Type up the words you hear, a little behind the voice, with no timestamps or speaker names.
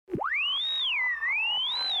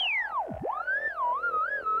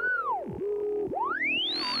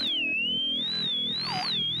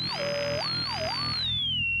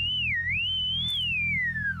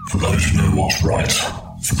For those who know what's right,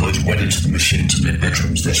 for those wedded to the machines in their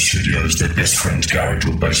bedrooms, their studios, their best friend's garage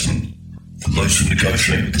or basement, for those who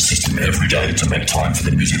negotiate with the system every day to make time for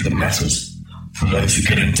the music that matters, for those who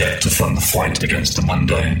get in debt to fund the fight against the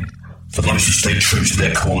mundane, for those who stay true to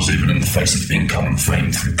their cause even in the face of income and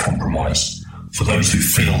fame through compromise, for those who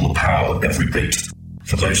feel the power of every beat,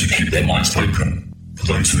 for those who keep their minds open, for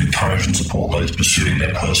those who encourage and support those pursuing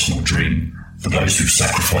their personal dream, for those who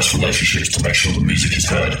sacrifice relationships to make sure the music is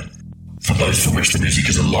heard, for those for which the music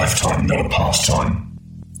is a lifetime, not a pastime.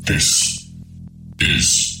 This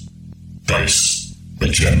is Bass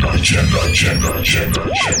Agenda.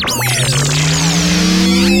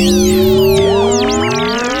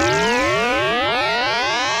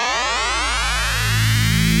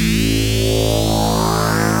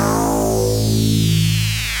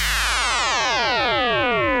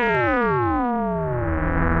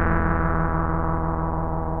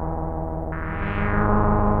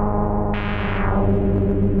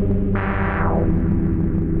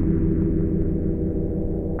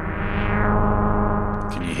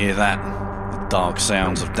 Hear that? The dark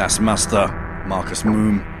sounds of Das Muster, Markus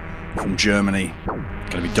Moom from Germany, going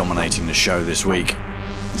to be dominating the show this week.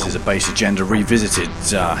 This is a Bass Agenda revisited.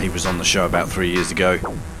 He was on the show about 3 years ago,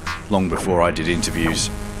 long before I did interviews,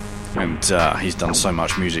 and he's done so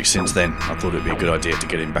much music since then. I thought it'd be a good idea to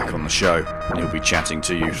get him back on the show, and he'll be chatting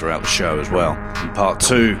to you throughout the show as well. In part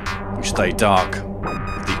 2, we stay dark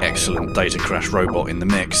with the excellent DATACRASHROBOT in the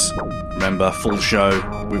mix. Remember, full show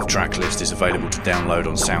with track list is available to download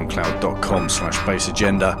on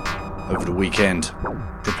soundcloud.com/bassagenda over the weekend.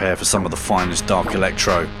 Prepare for some of the finest dark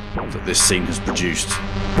electro that this scene has produced.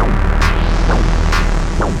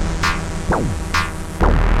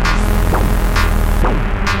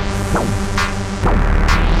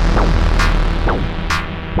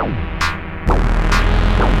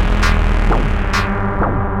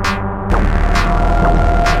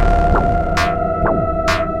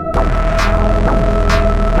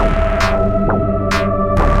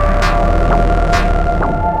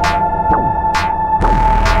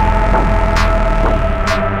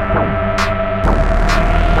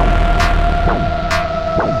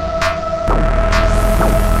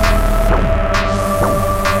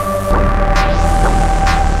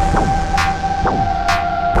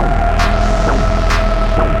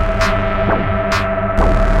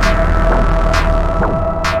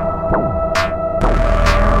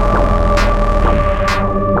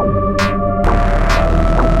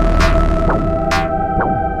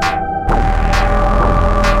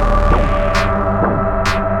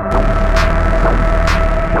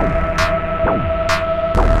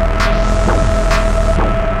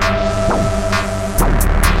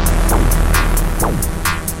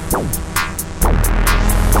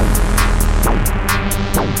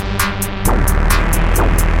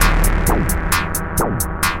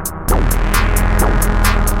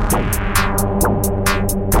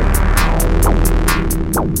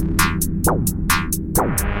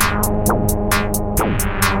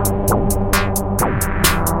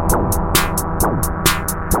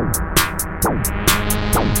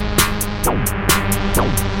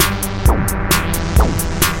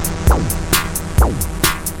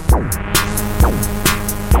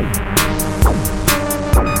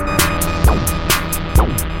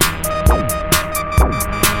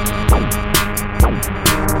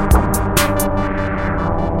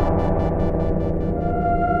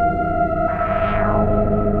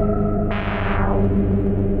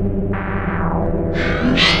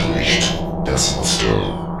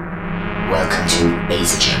 Welcome to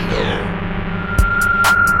Bass Agenda.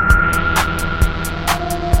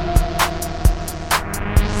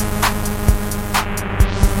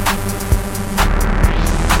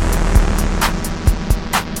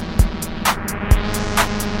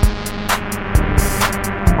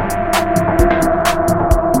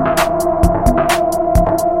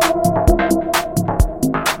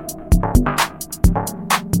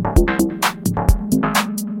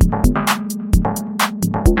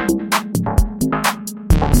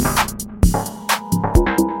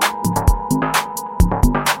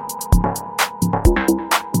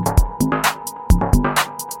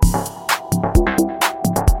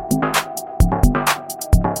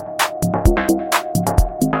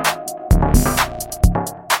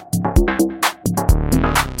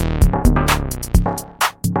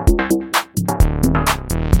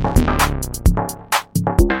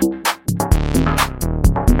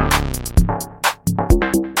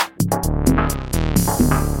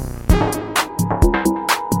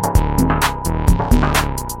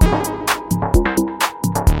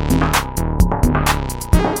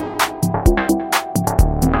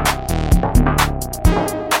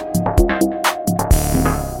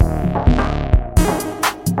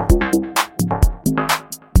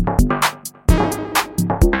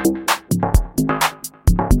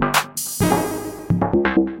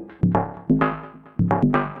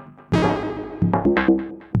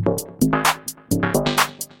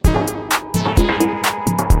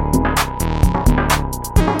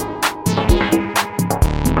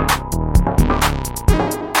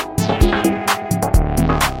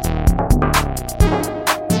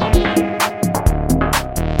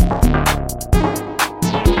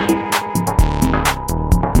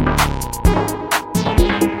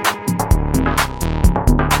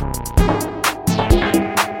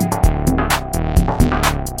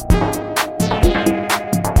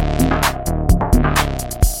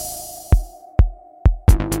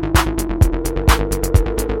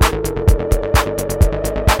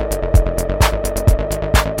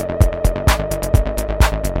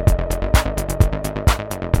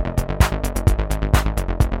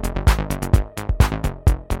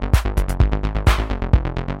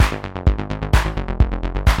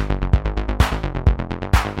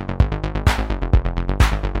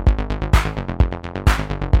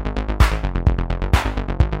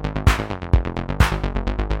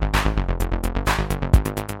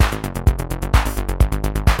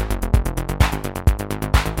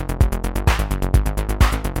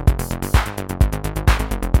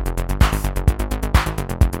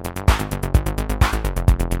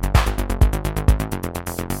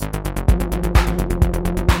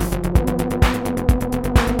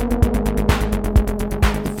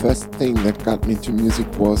 thing that got me to music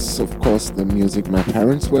was, of course, the music my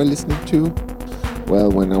parents were listening to.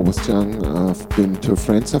 Well, when I was young, I've been to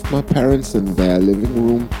friends of my parents in their living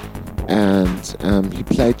room, and he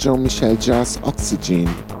played Jean-Michel Jarre's Oxygen.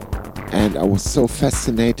 And I was so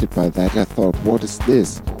fascinated by that. I thought, what is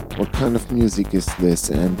this? What kind of music is this?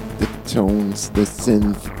 And the tones, the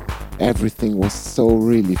synth, everything was so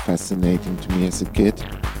really fascinating to me as a kid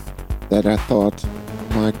that I thought,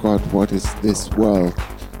 my God, what is this world?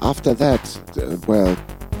 After that,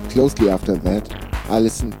 closely after that, I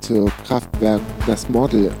listened to Kraftwerk Das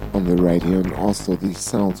Model on the radio, and also these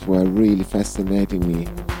sounds were really fascinating me.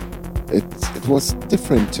 It was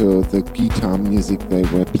different to the guitar music they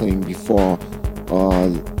were playing before, or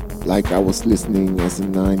like I was listening as a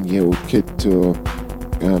 9-year-old kid to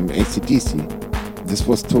AC/DC. This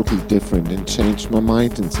was totally different and changed my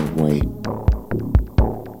mind in some way.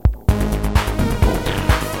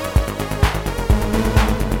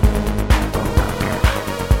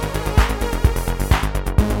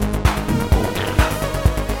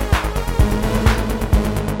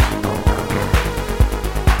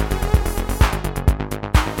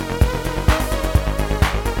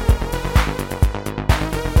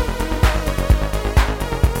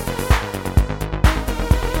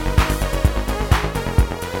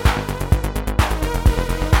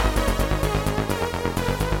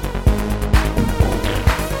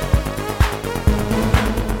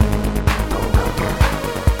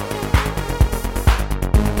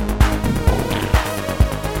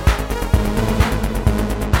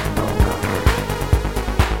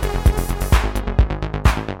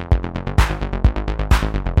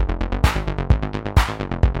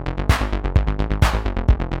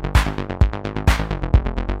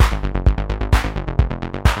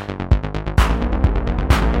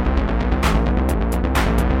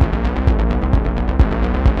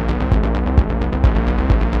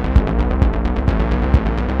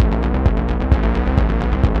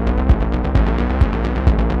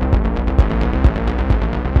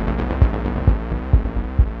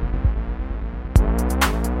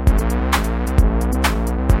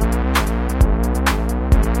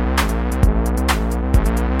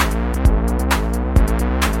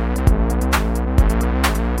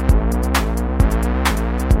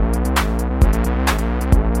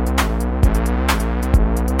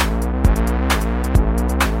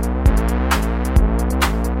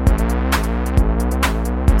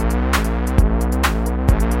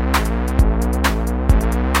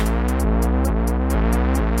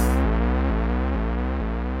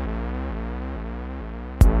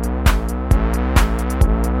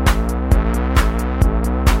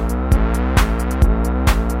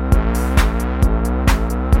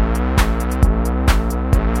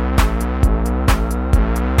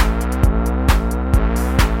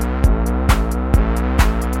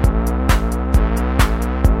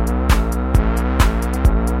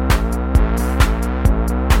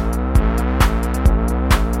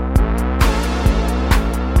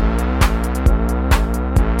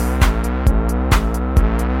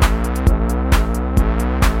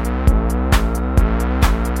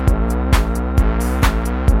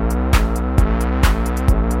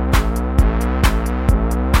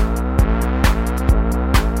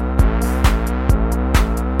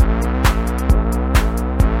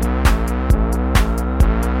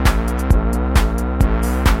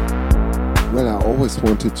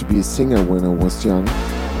 Wanted to be a singer when I was young,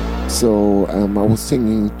 so I was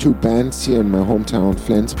singing 2 bands here in my hometown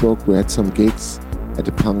Flensburg. We had some gigs at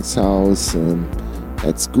the punk's house,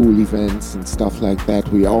 at school events and stuff like that.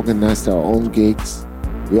 We organized our own gigs.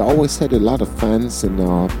 We always had a lot of fans in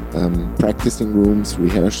our practicing rooms,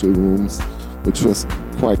 rehearsal rooms, which was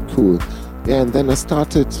quite cool. Yeah, and then I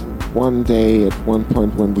started one day at one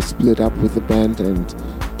point when we split up with the band and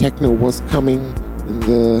techno was coming in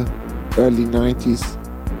the early 90s.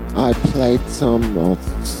 I played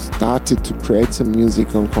started to create some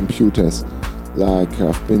music on computers. Like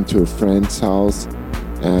I've been to a friend's house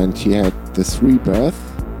and he had this Rebirth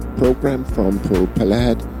program from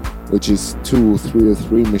Propellerhead, which is 2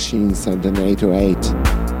 303 machines and an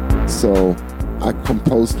 808. So I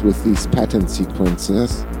composed with these pattern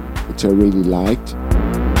sequences, which I really liked.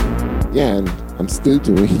 Yeah, and I'm still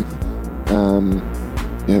doing.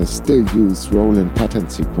 Still use Roland pattern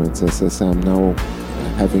sequencers, as I'm now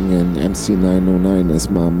having an MC909 as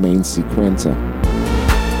my main sequencer.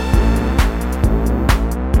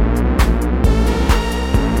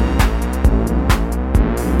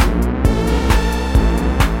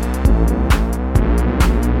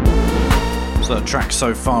 So the tracks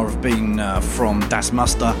so far have been from Das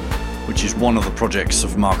Muster, which is one of the projects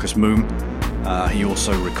of Markus Moom. He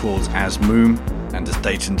also records as Moom. and as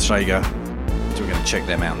Dayton Traeger. So we're going to check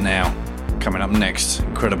them out now. Coming up next,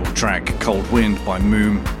 incredible track Cold Wind by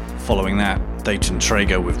Moom. Following that, Dayton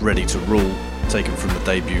Traeger with Ready to Rule, taken from the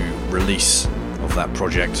debut release of that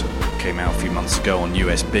project. Came out a few months ago on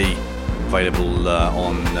USB, available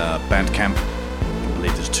on Bandcamp. I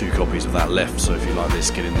believe there's 2 copies of that left, so if you like this,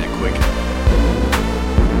 get in there quick.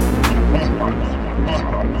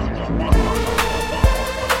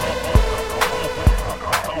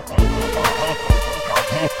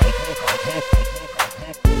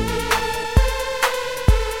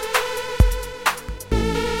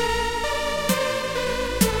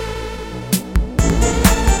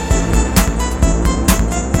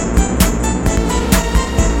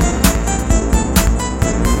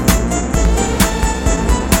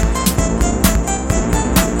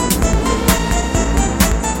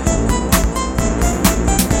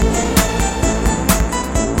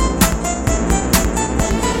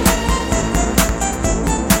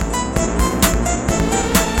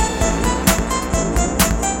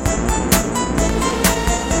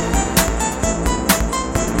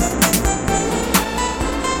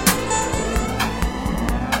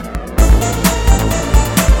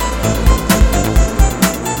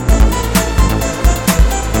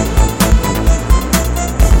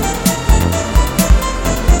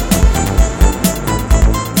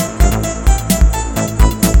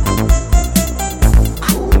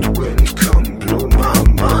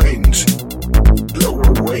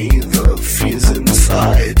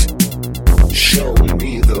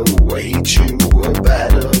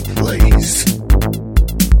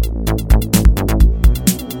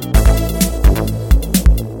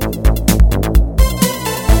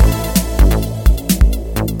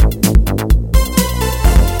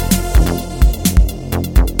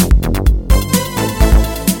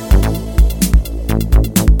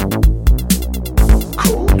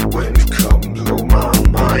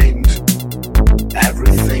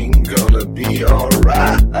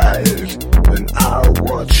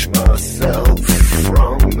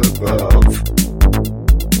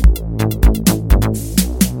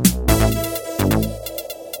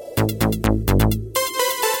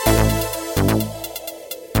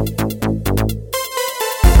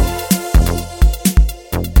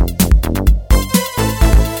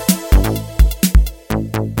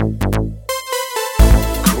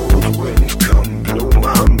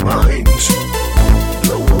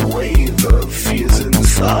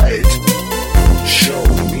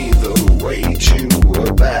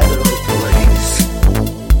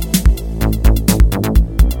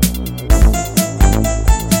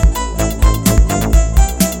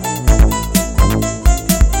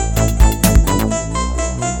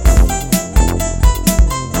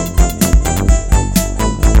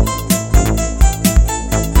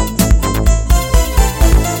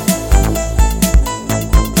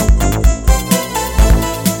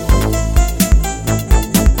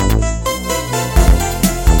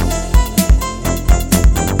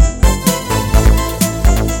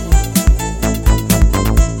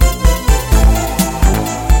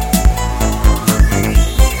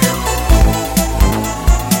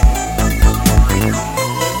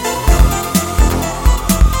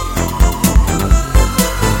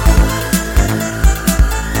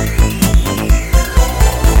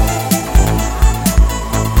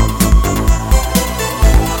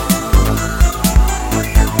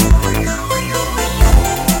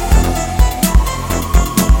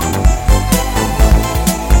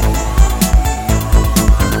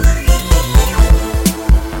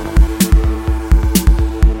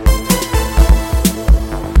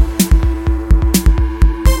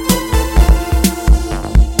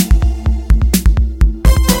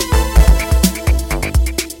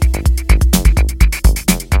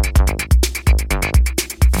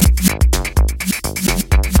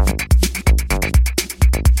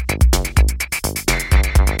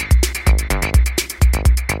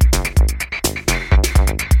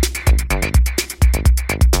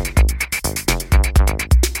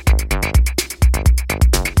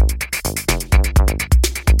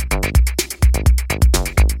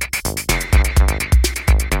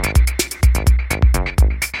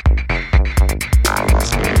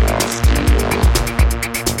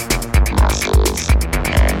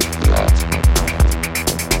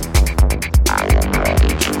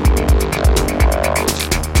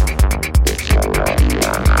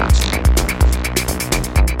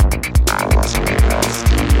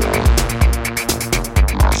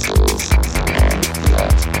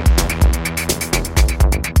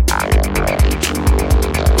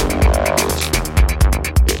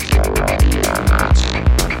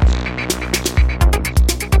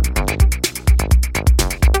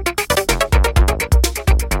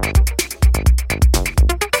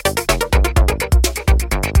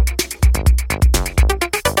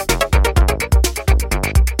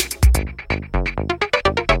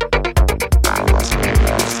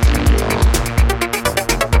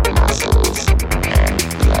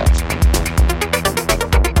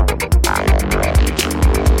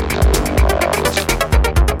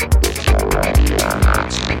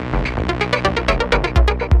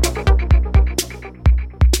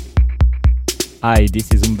 Hi,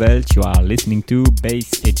 this is Umwelt. You are listening to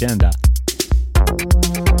Bass Agenda.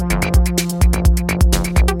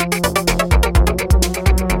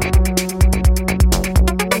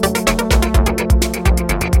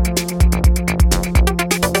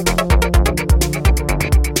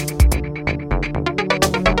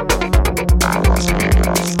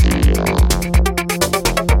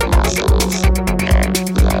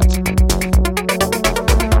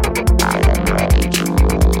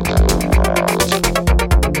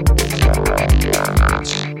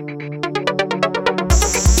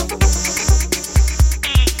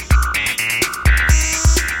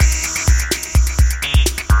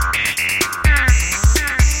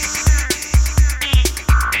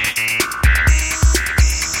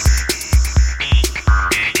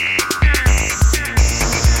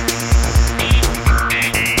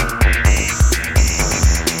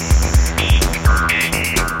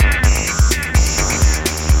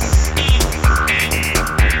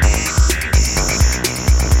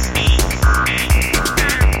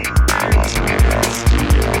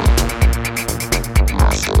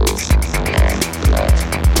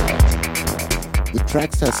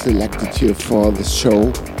 Tracks I selected here for the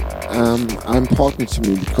show are important to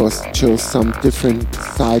me because it shows some different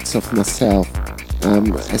sides of myself.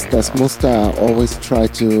 As does Muster, I always try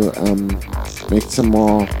to make some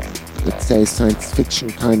more, let's say, science fiction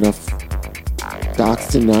kind of dark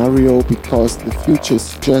scenario because the future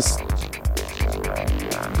is just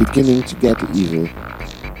beginning to get evil.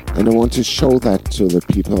 And I want to show that to the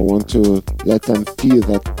people. I want to let them feel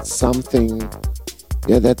that something,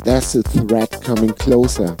 that there's a threat coming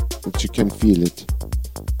closer, that you can feel it.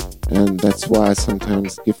 And that's why I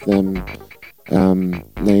sometimes give them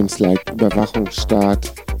names like Überwachungsstaat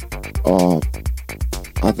or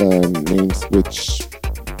other names which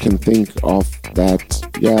can think of that,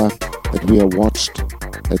 that we are watched,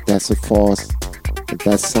 that there's a force, that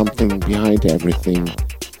there's something behind everything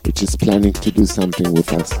which is planning to do something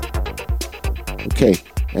with us. Okay,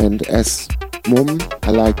 and as Mum,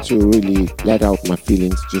 I like to really let out my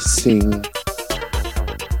feelings, just sing,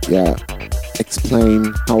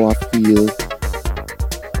 explain how I feel,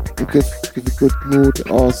 give a good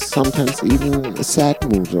mood, or sometimes even a sad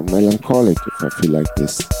mood or melancholic if I feel like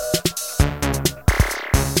this.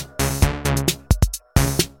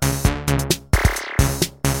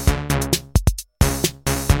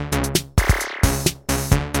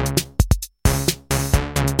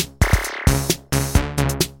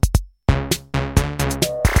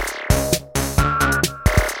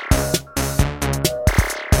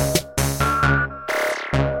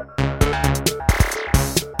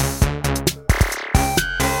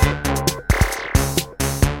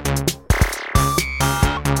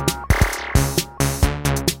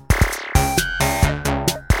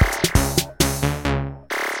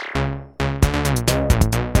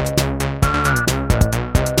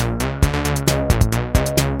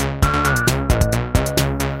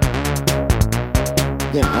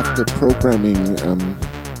 After programming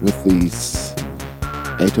with these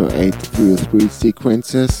 808 303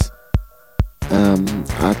 sequences,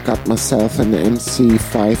 I got myself an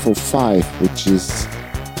MC505, which is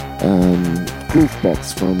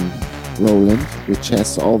Groovebox from Roland, which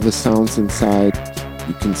has all the sounds inside.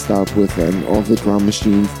 You can start with all the drum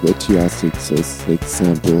machines, the TR-606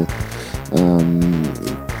 sample,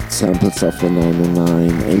 samples of the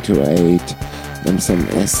 909, 808, and some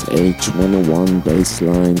SH101 bass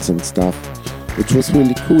lines and stuff, which was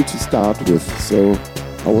really cool to start with. So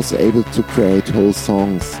I was able to create whole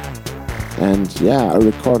songs, and I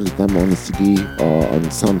recorded them on a CD or on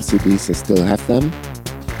some CDs. I still have them,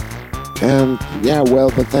 and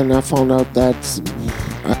but then I found out that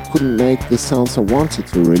I couldn't make the sounds I wanted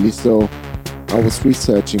to really. So I was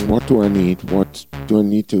researching, what do I need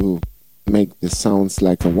to make the sounds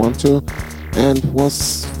like I want to, and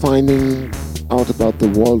was finding out about the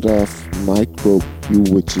Waldorf Micro Q,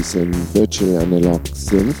 which is a virtual analog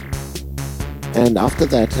synth. And after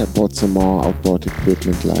that I bought some more outboard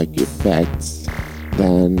equipment like effects,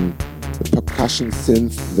 then the percussion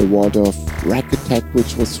synth, the Waldorf Rack Attack,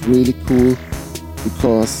 which was really cool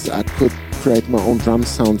because I could create my own drum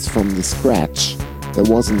sounds from the scratch. There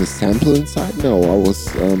wasn't a sample inside, no, I was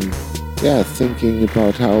thinking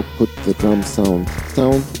about how could the drum sound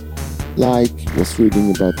like, was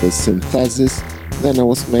reading about the synthesis, then I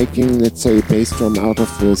was making, let's say, a bass drum out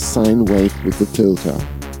of a sine wave with a filter,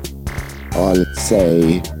 or let's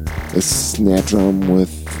say a snare drum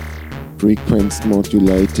with frequency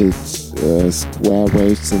modulated square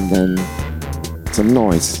waves and then some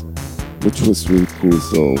noise, which was really cool.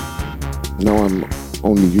 So now I'm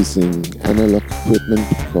only using analog equipment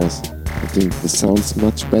because I think the sound's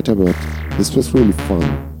much better, but This was really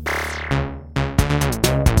fun.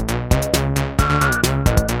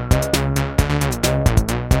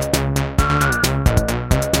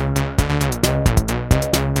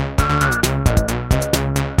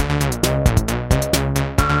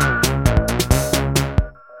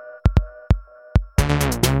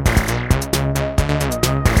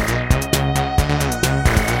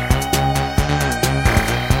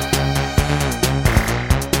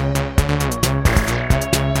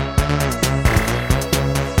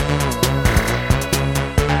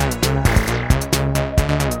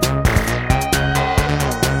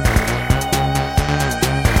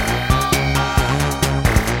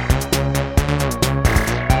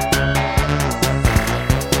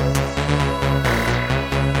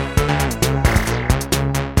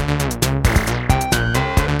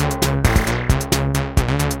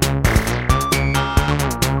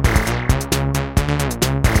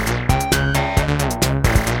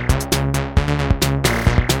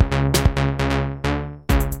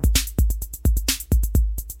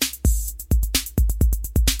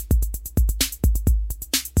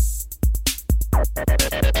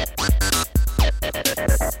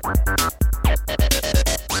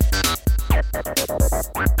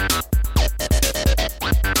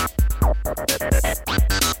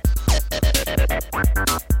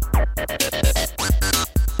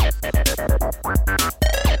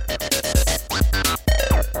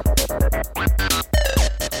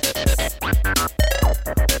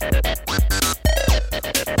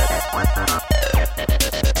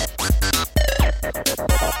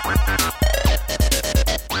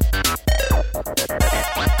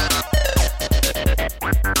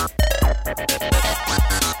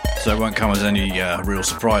 So it won't come as any real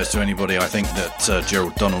surprise to anybody, I think, that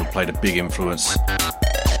Gerald Donald played a big influence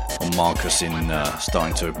on Marcus in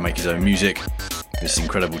starting to make his own music. This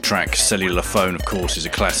incredible track, Cellular Phone, of course, is a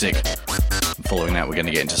classic. And following that, we're going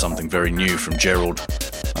to get into something very new from Gerald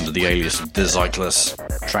under the alias of The Cyclist,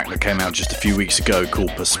 a track that came out just a few weeks ago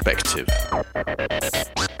called Perspective.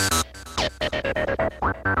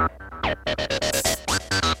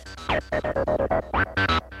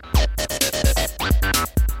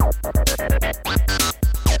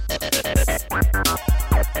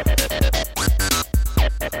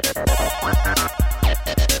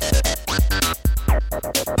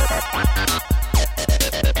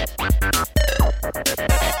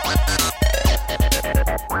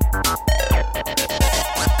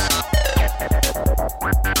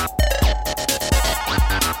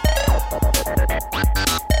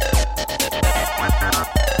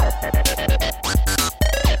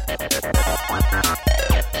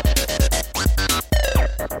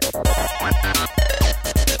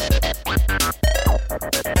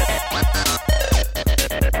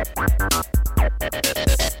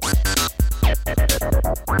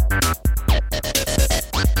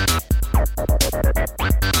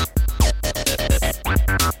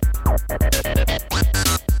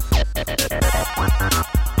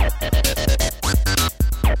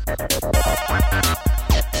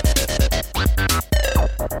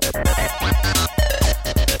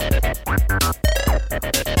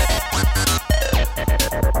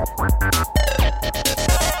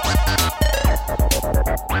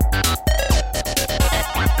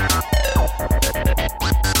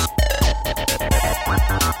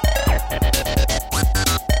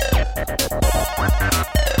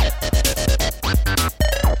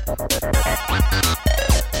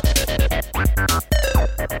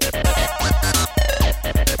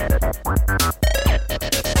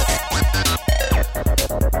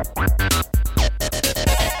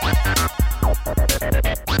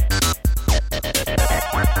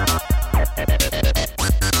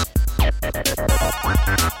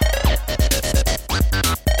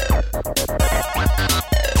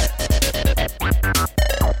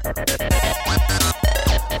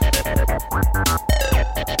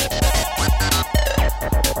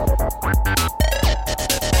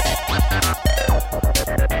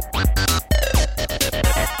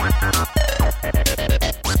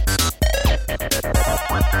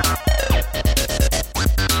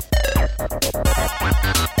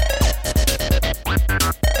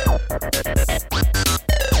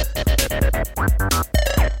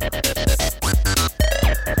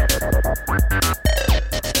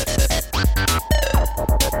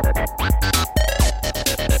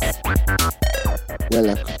 Well,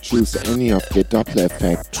 I could choose any of the Doppler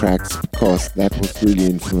effect tracks because that was really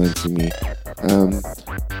influencing me.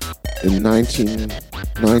 In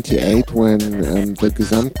 1998, when the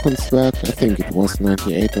Gesamtkunstwerk, I think it was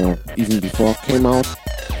 98 or even before, came out,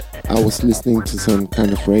 I was listening to some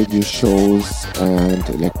kind of radio shows and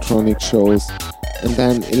electronic shows, and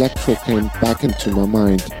then electro came back into my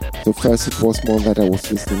mind. So first it was more that I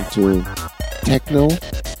was listening to techno,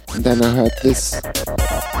 and then I heard this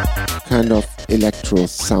kind of electro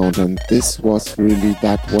sound, and this was really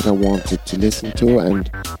that what I wanted to listen to and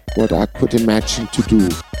what I could imagine to do,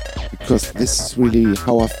 because this is really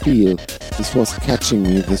how I feel. This was catching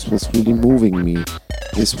me, this was really moving me.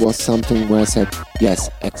 This was something where I said, yes,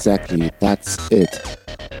 exactly, that's it.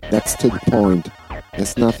 That's to the point.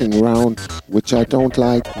 There's nothing around which I don't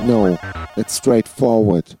like. No, that's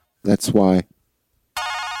straightforward. That's why.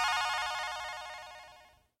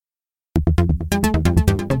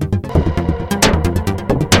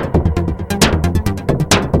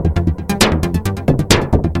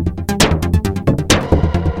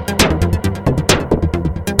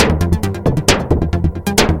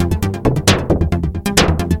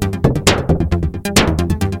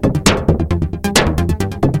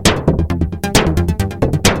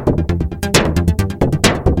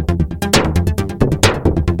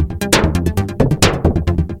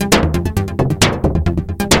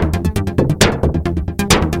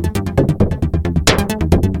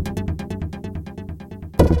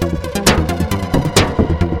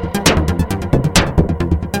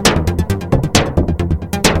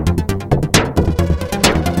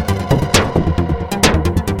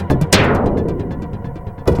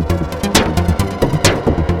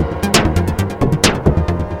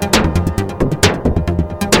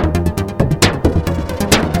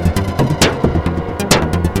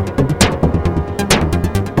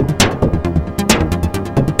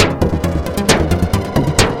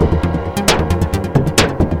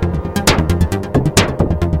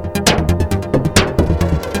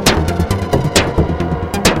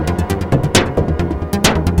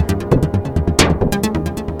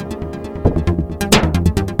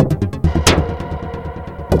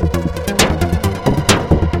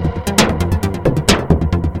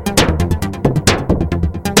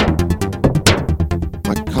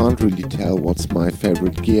 Really tell what's my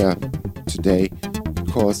favorite gear today,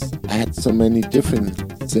 because I had so many different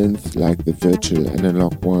synths, like the virtual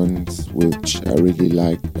analog ones, which I really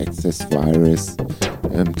like, Access Virus,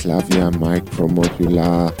 Clavia, Micro,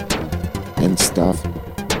 Modular and stuff.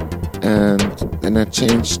 And then I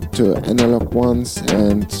changed to analog ones,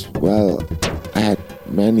 and well, I had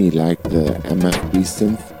many, like the MFB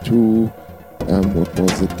Synth 2, what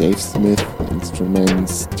was it, Dave Smith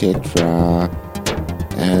Instruments, Tetra,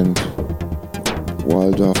 and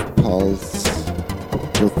World of Pulse,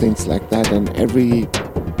 so things like that. And every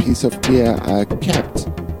piece of gear I kept,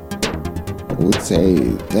 I would say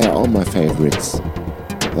they're all my favorites.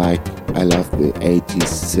 Like, I love the 80s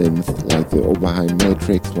synth, like the Oberheim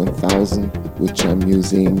Matrix 1000, which I'm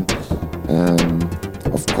using.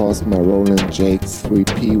 Of course, my Roland Jakes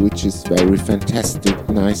 3P, which is very fantastic,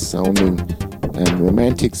 nice sounding, and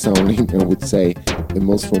romantic sounding, I would say. The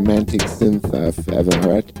most romantic synth I've ever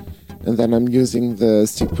heard. And then I'm using the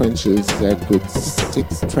sequential circuit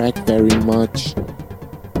 6-track very much.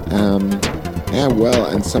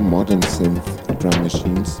 And some modern synth drum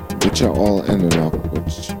machines, which are all analog,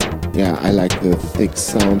 which, I like the thick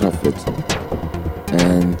sound of it.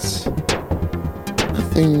 And I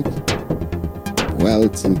think,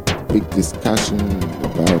 it's a big discussion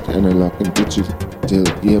about analog and digital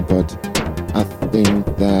gear, but I think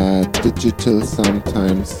that digital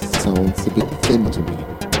sometimes sounds a bit thin to me,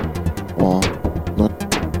 or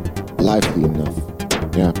not lively enough.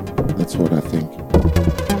 Yeah, that's what I think.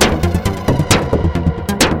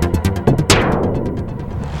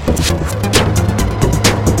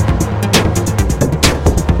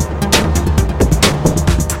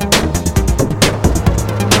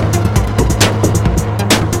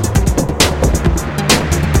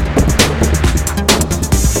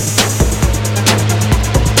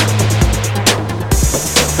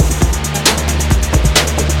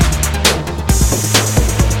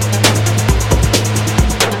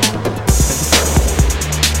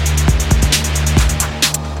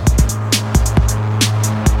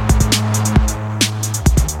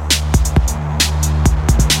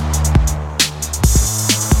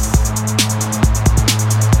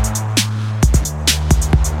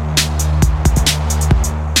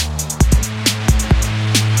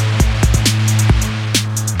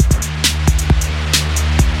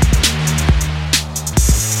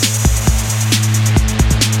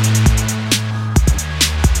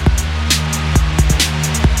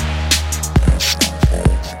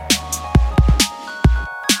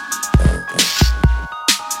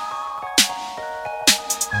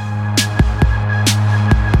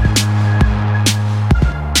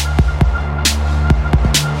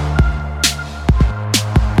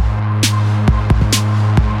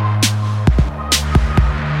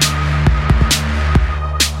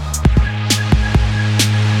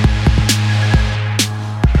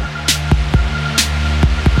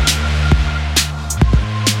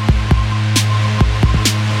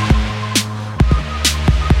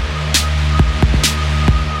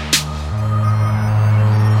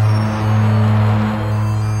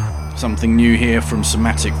 something new here from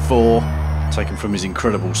Somatic 4, taken from his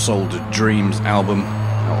incredible Soldered Dreams album,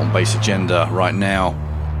 out on Bass Agenda right now.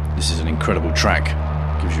 This is an incredible track,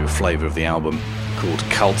 gives you a flavour of the album, called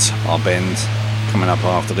Cult Our Bend. Coming up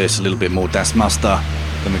after this, a little bit more Das Muster.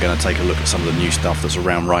 Then we're going to take a look at some of the new stuff that's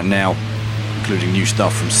around right now, including new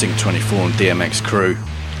stuff from Sync 24 and DMX Crew,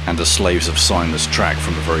 and a Slaves of Signless track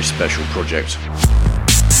from a very special project.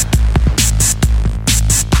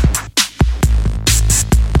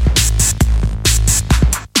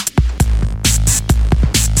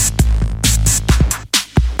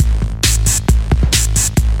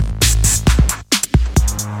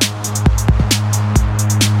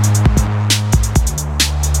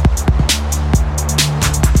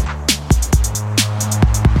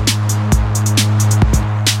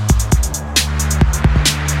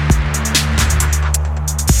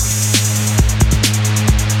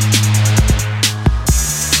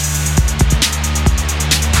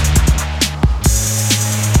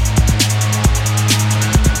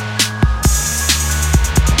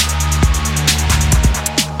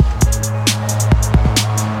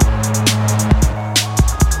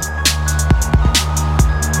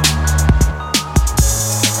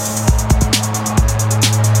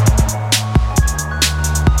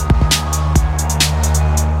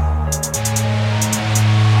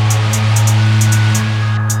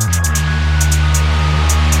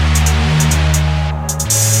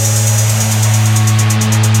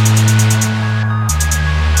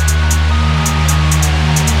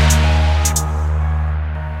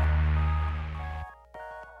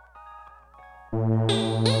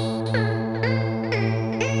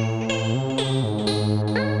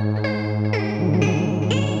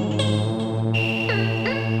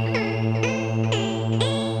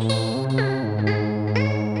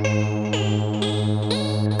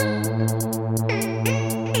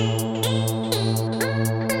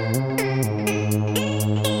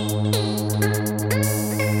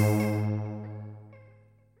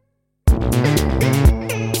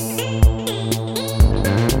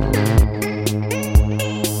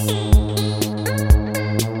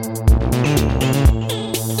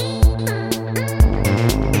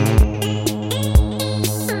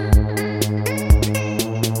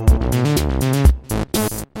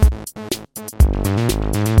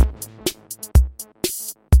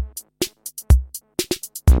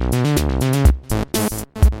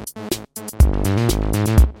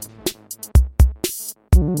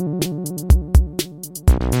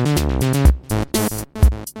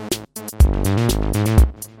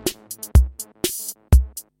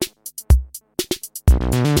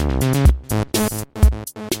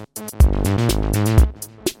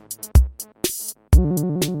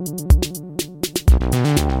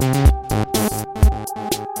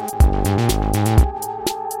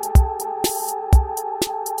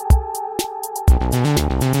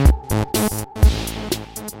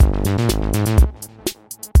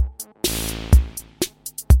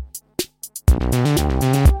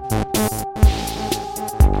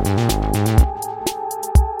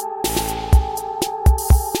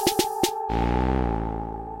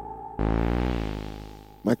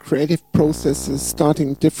 Creative process is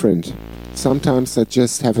starting different. Sometimes I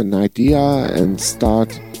just have an idea and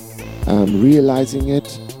start realizing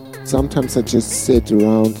it. Sometimes I just sit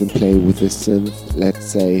around and play with the synth. Let's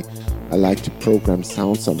say I like to program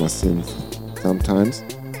sounds on my synth sometimes.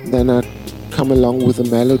 Then I come along with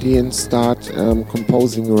a melody and start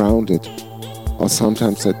composing around it. Or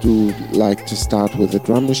sometimes I do like to start with a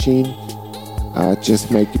drum machine.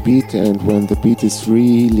 Just make a beat, and when the beat is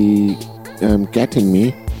really getting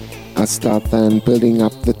me, I start then building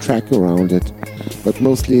up the track around it. But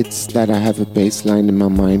mostly it's that I have a bass line in my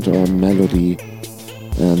mind or a melody,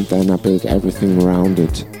 and then I build everything around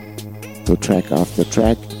it. So track after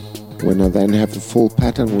track. When I then have a full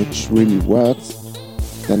pattern which really works,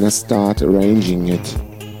 then I start arranging it,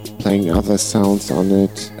 playing other sounds on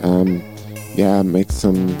it, make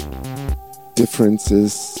some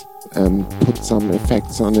differences, put some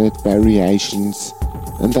effects on it, variations,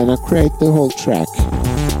 and then I create the whole track.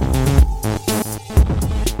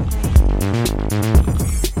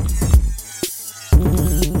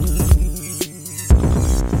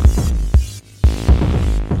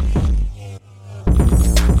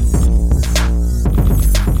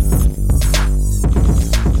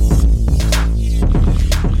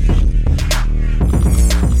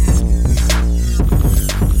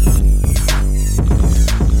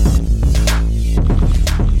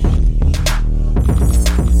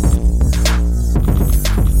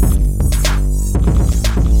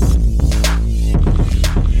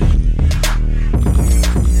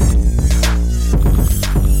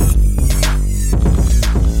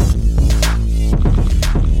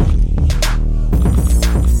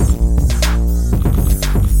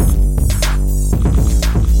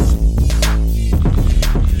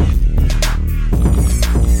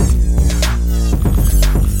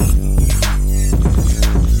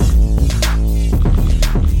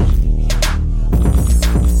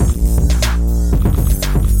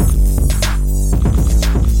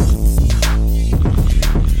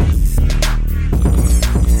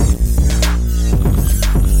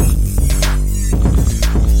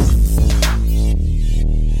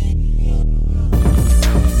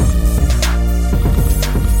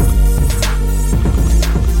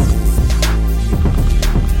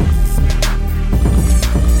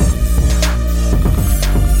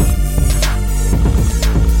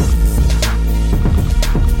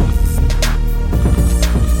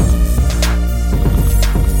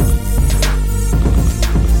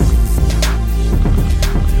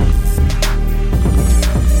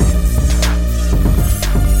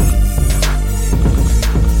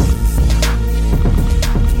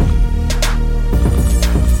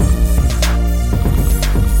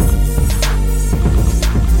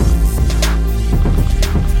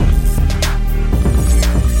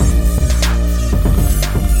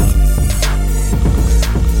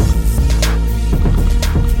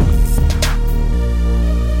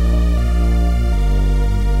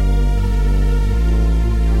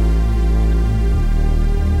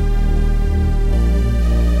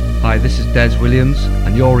 Des Williams,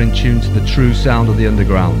 and you're in tune to the true sound of the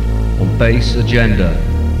underground on Bass Agenda.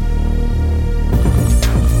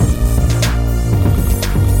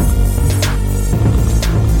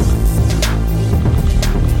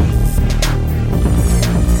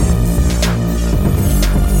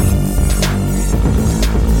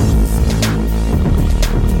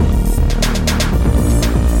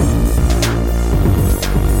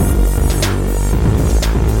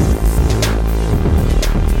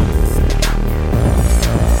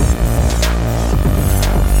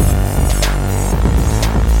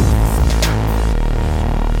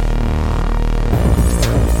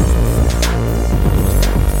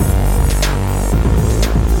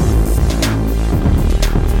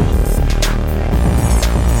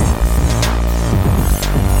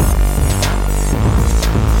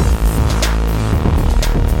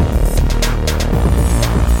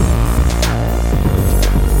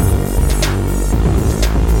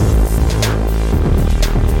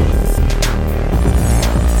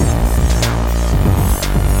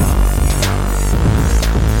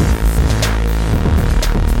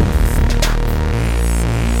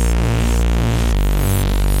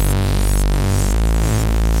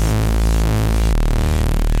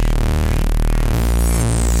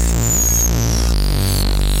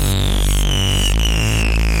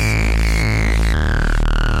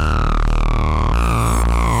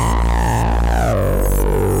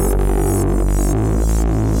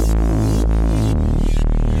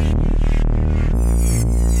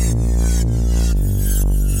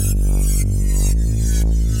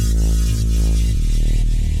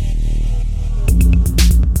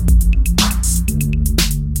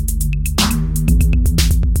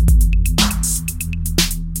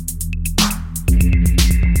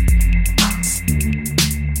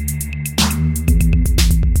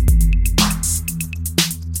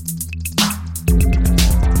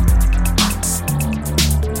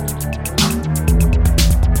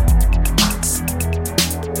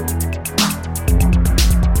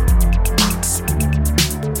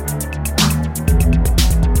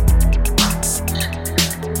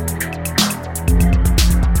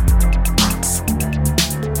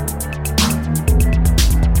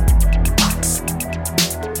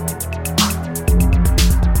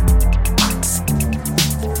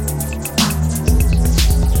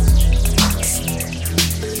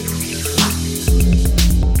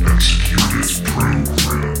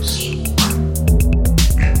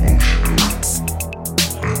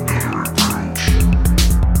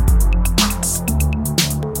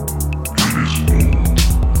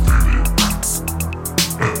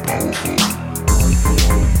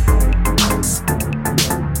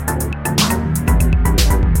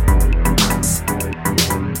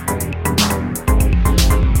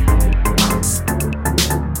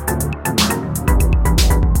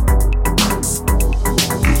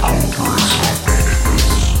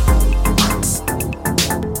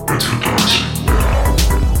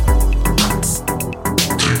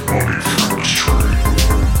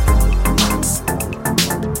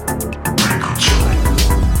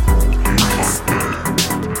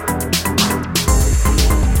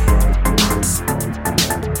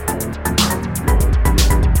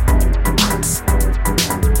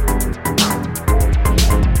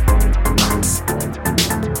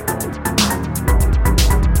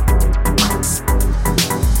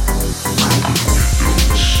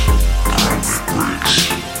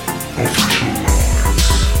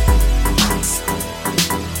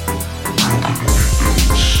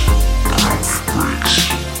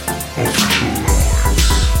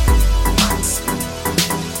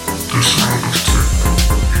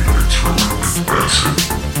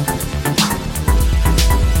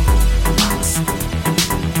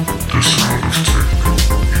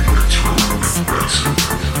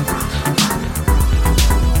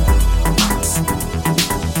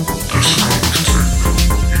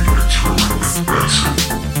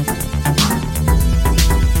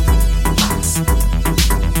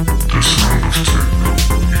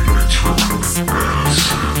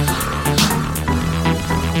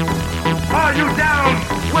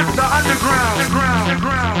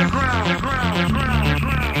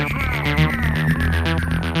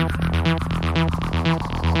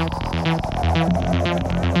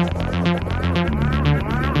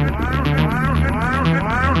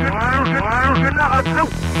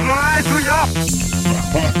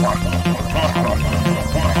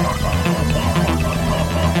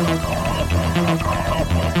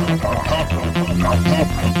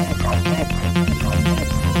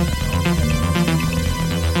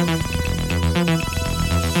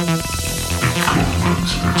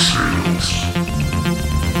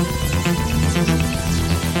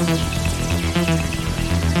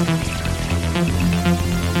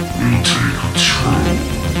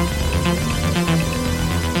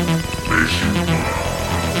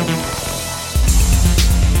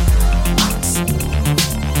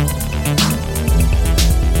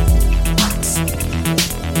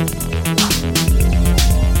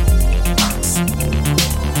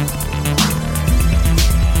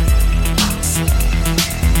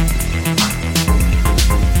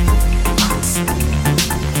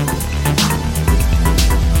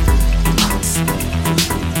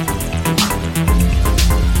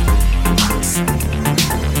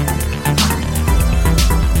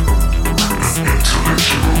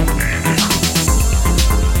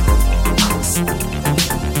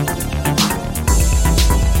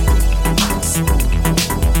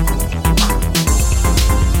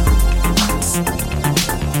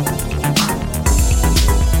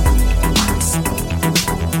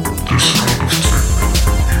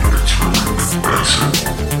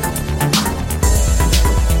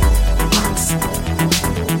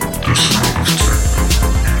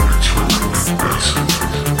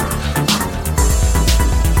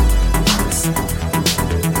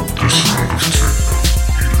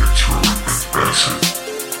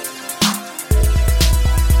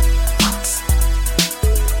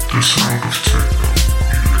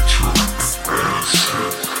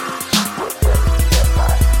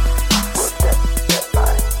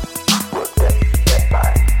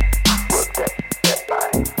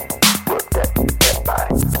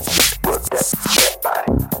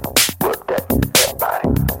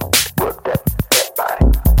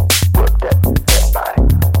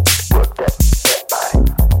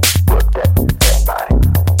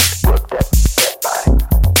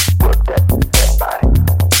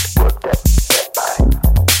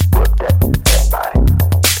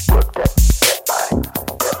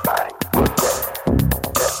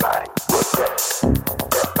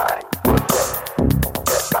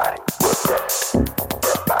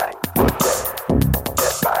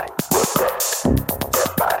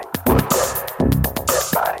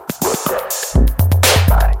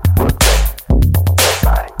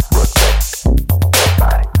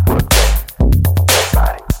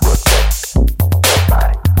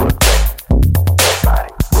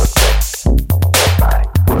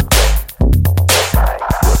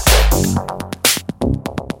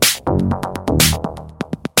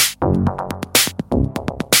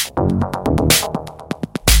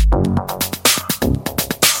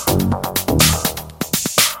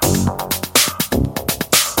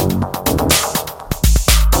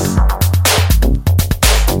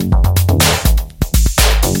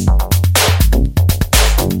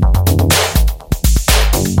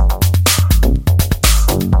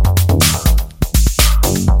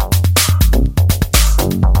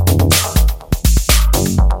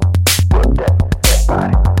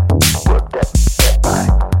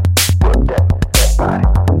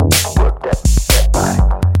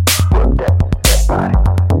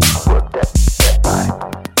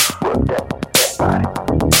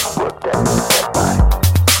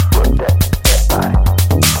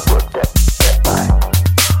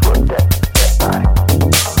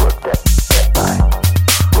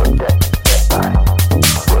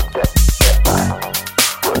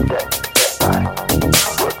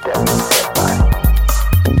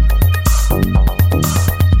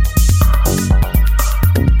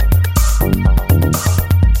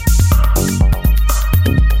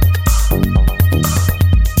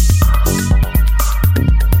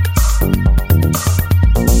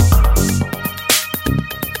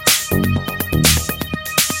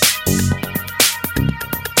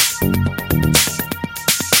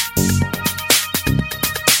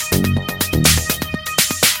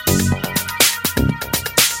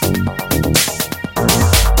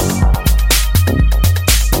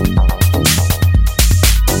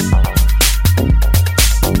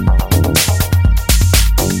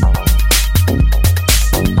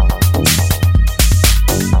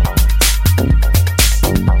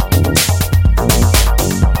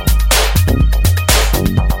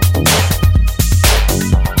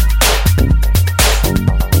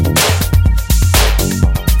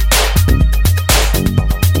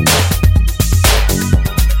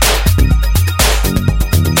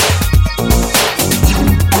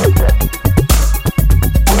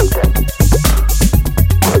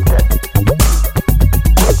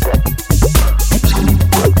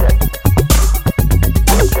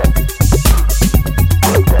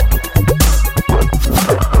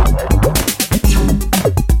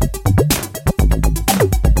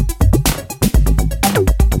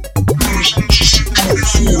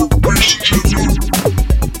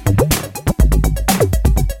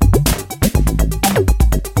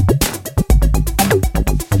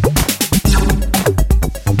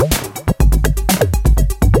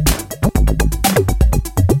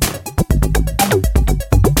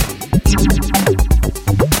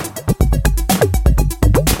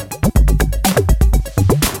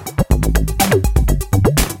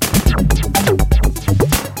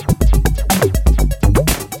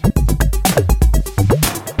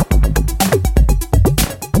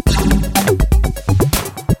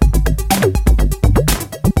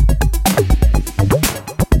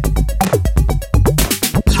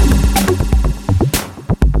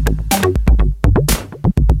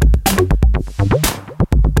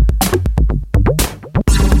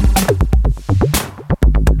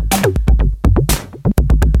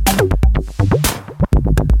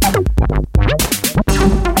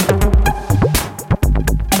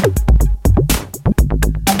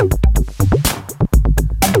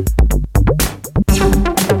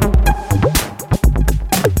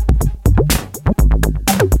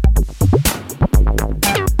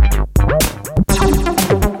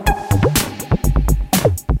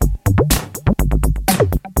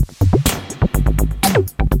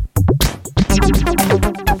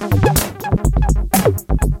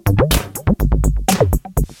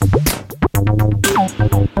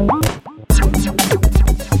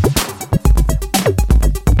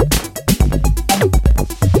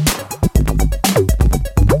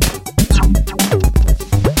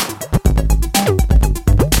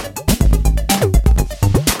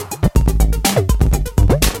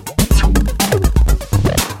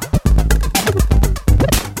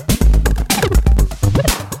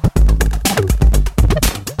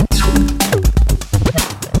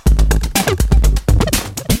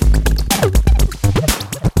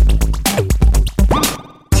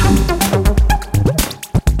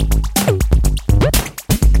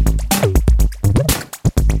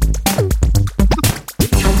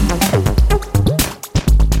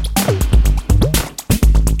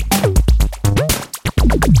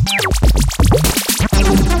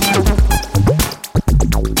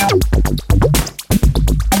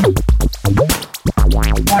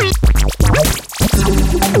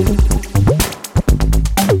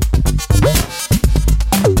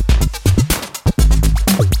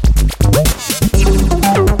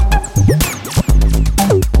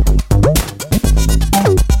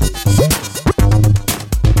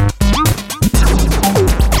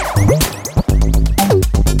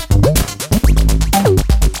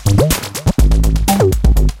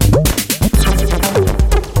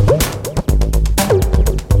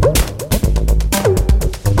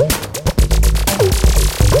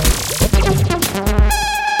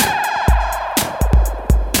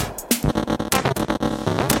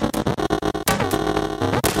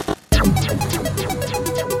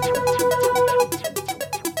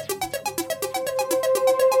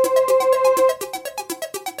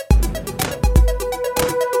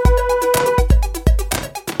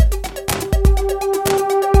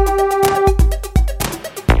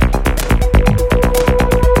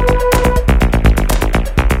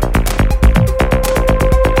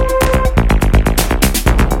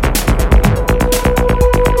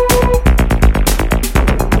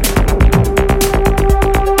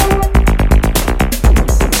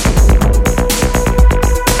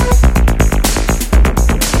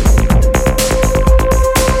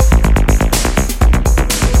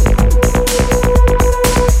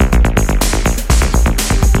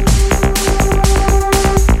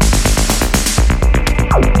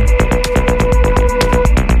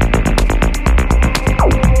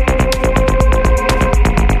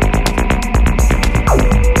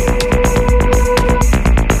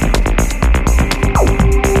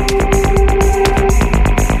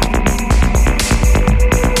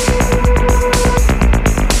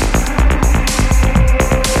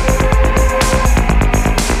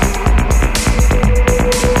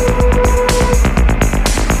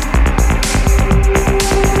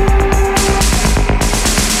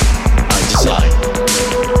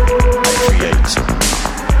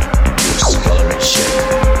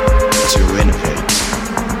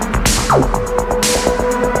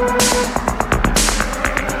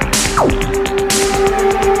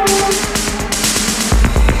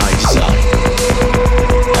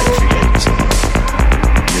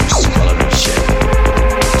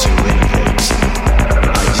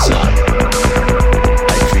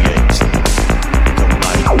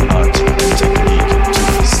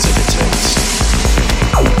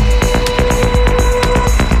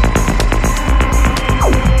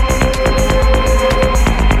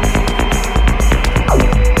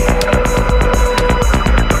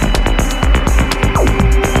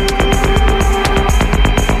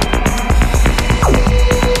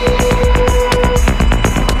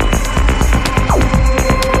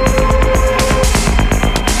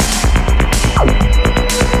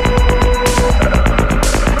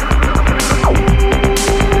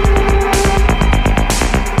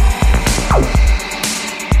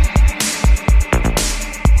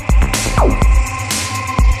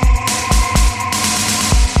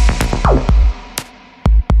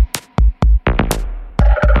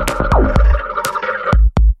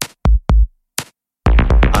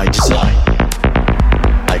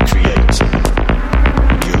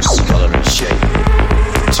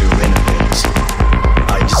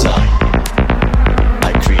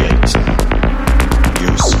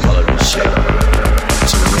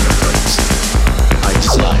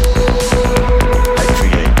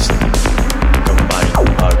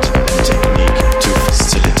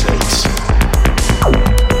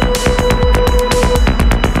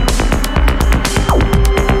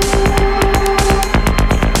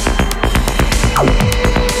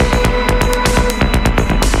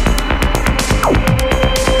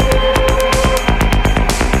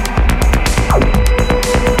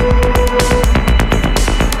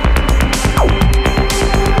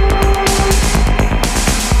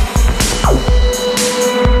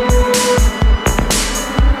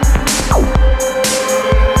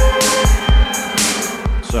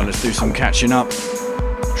 some catching up.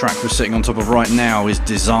 The track we're sitting on top of right now is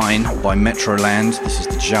Design by Metroland. This is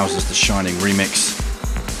the Jousers The Shining remix.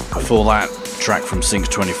 Before that, a track from Sync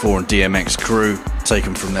 24 and DMX Crew,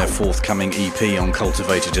 taken from their forthcoming EP on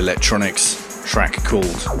Cultivated Electronics, track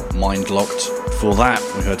called Mind Locked. Before that,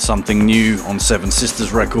 we heard something new on Seven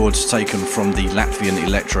Sisters Records, taken from the Latvian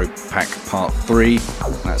Electro Pack Part 3.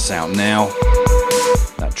 That's out now.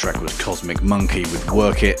 That track was Cosmic Monkey with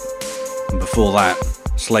Work It. And before that,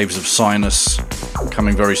 Slaves of Sinus,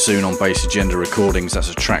 coming very soon on Bass Agenda Recordings.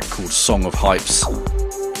 That's a track called Song of Hypes.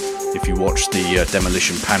 If you watch the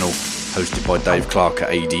Demolition panel hosted by Dave Clark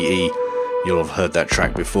at ADE, you'll have heard that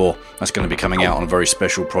track before. That's going to be coming out on a very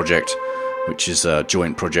special project, which is a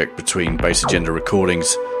joint project between Bass Agenda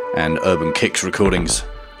Recordings and Urban Kicks Recordings,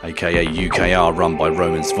 aka UKR, run by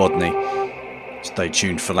Roman Svodny. Stay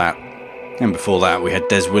tuned for that. And before that, we had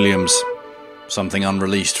Des Williams, something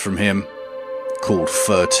unreleased from him called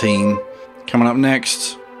 13. Coming up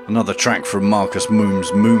next, another track from Marcus Moom's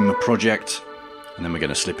Moom project, and then we're going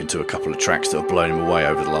to slip into a couple of tracks that have blown him away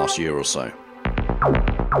over the last year or so.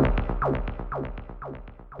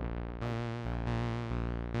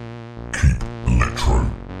 Electro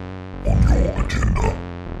on your agenda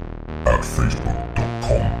at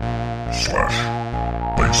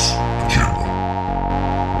facebook.com/bassagenda.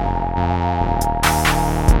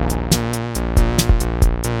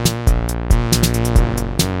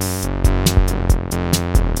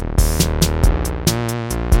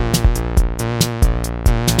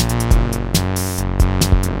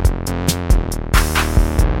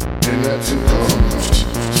 In der Zukunft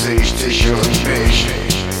seh ich dich und mich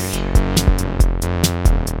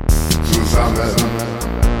zusammen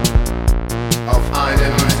auf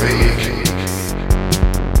einem Weg.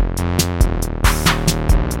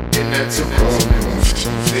 In der Zukunft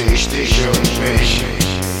seh ich dich und mich,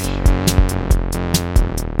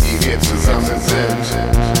 wie wir zusammen sind.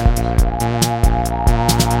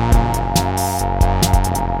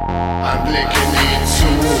 Ein Blick in die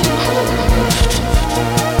Zukunft.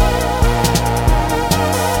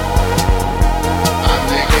 Ein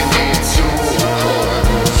Blick in die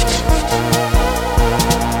Zukunft.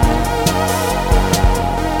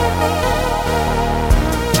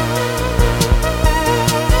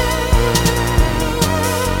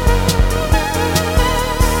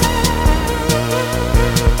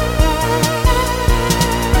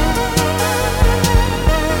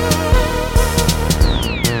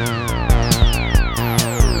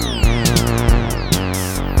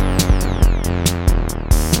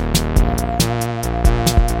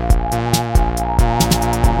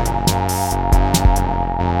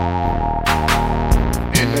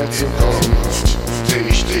 In der Zukunft seh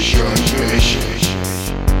ich dich und mich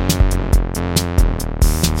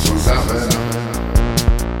zusammen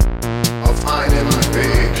auf einem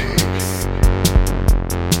Weg.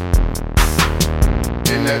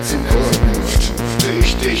 In der Zukunft seh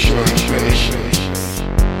ich dich und mich,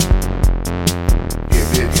 wie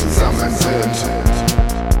wir zusammen sind.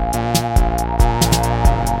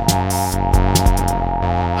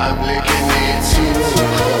 Ein Blick in die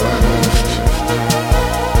Zukunft.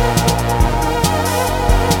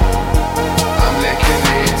 Ein Blick in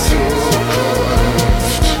die Zukunft.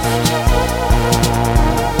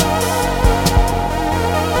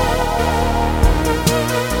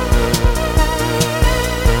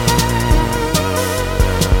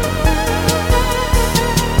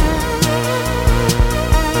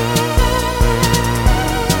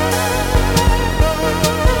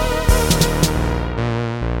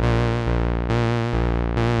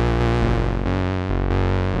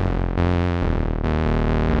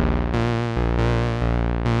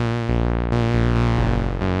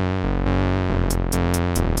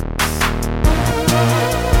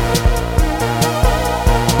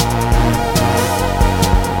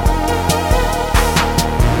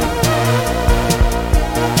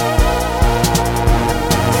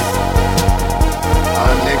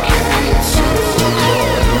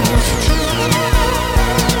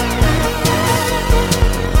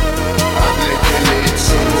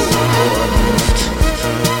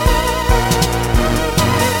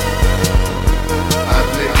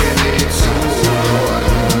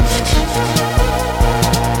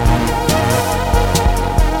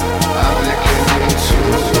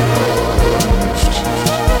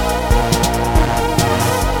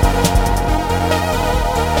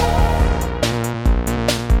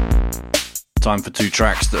 Time for two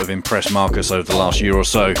tracks that have impressed Marcus over the last year or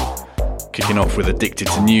so. Kicking off with Addicted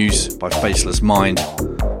to News by Faceless Mind.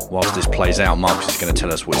 Whilst this plays out, Marcus is going to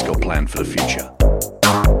tell us what he's got planned for the future.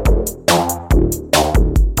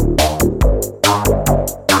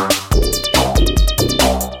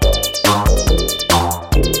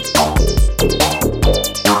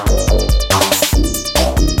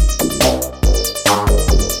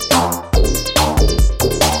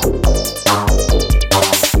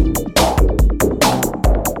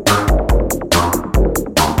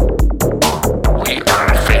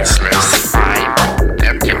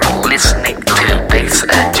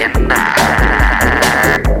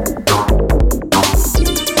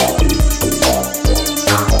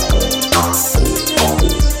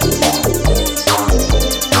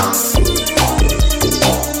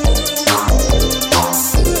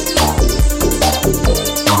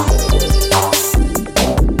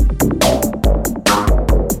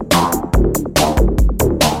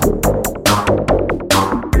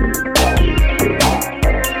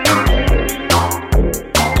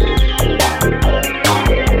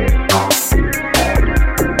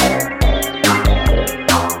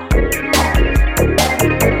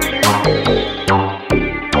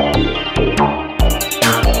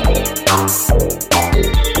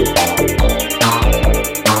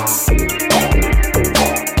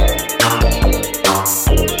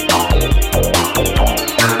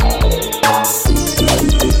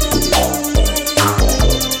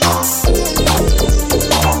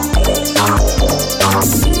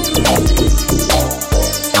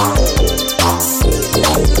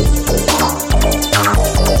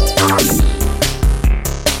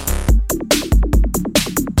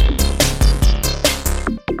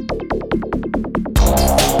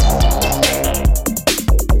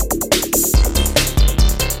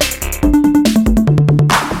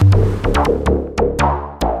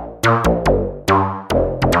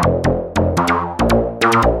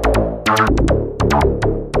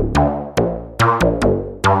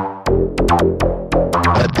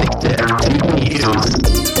 addicted to you.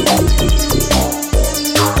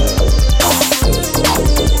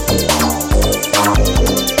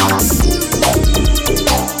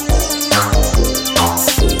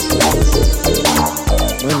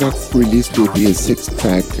 My next release will be a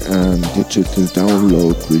 6-track digital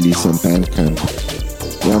download release on Bandcamp.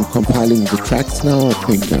 Yeah, I'm compiling the tracks now. I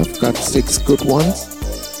think I've got 6 good ones.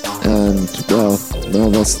 And, well, now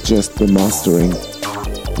that's just the mastering,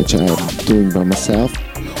 which I'm doing by myself.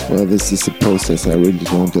 Well, this is a process I really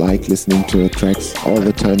don't like, listening to the tracks all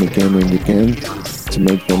the time again and again to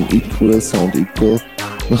make them sound equal.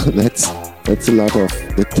 Well, that's a lot of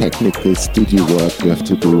the technical studio work you have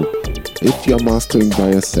to do if you're mastering by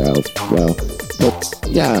yourself. Well, but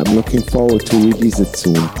yeah, I'm looking forward to release it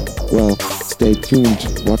soon. Well, stay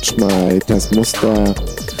tuned, watch my Das Muster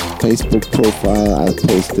Facebook profile, I'll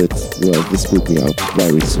post it. Well, this will be out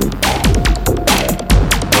very soon.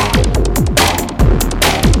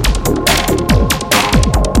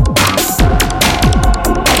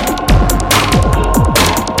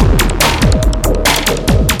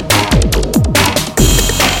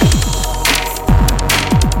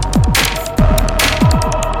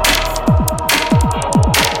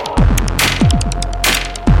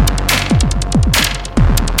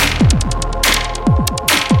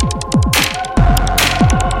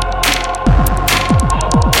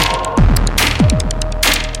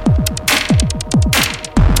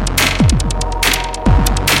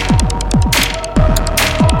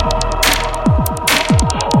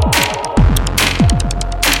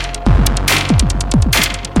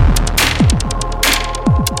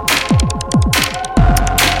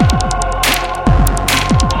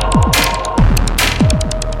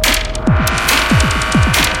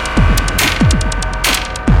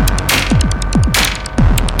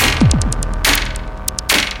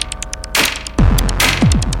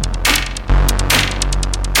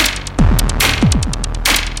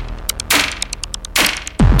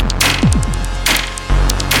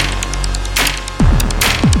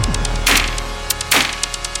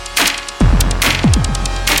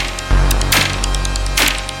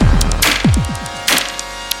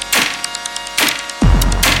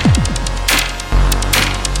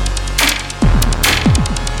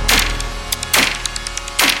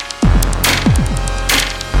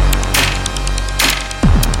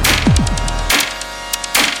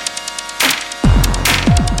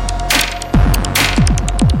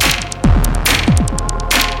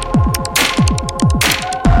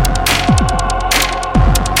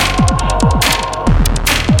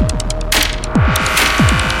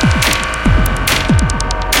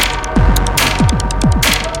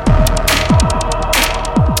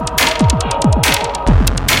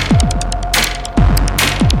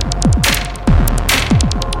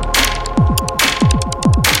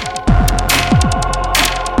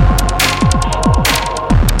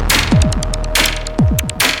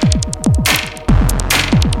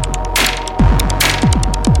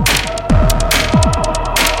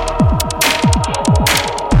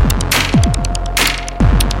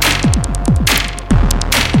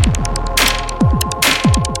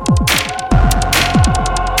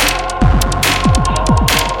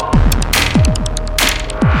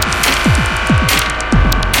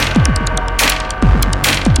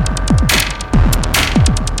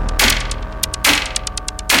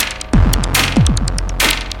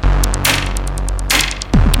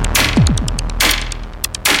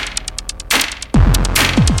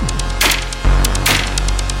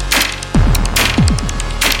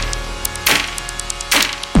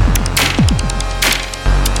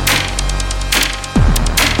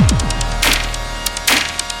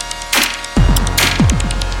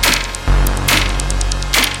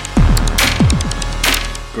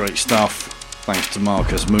 Great stuff. Thanks to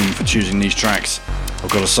Marcus Moon for choosing these tracks. I've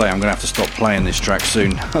got to say, I'm going to have to stop playing this track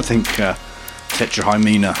soon. I think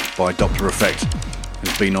Tetrahymena by Doppler Effect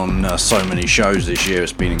has been on so many shows this year.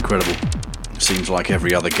 It's been incredible. It seems like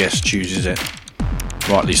every other guest chooses it.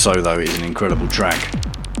 Rightly so, though. It is an incredible track.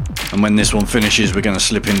 And when this one finishes, we're going to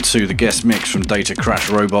slip into the guest mix from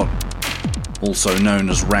DATACRASHROBOT, also known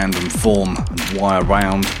as Random Form and Wire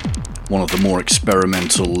Round, one of the more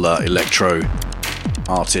experimental electro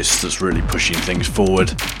artists that's really pushing things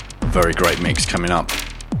forward. A very great mix coming up.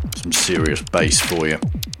 Some serious bass for you.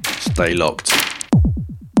 Stay locked.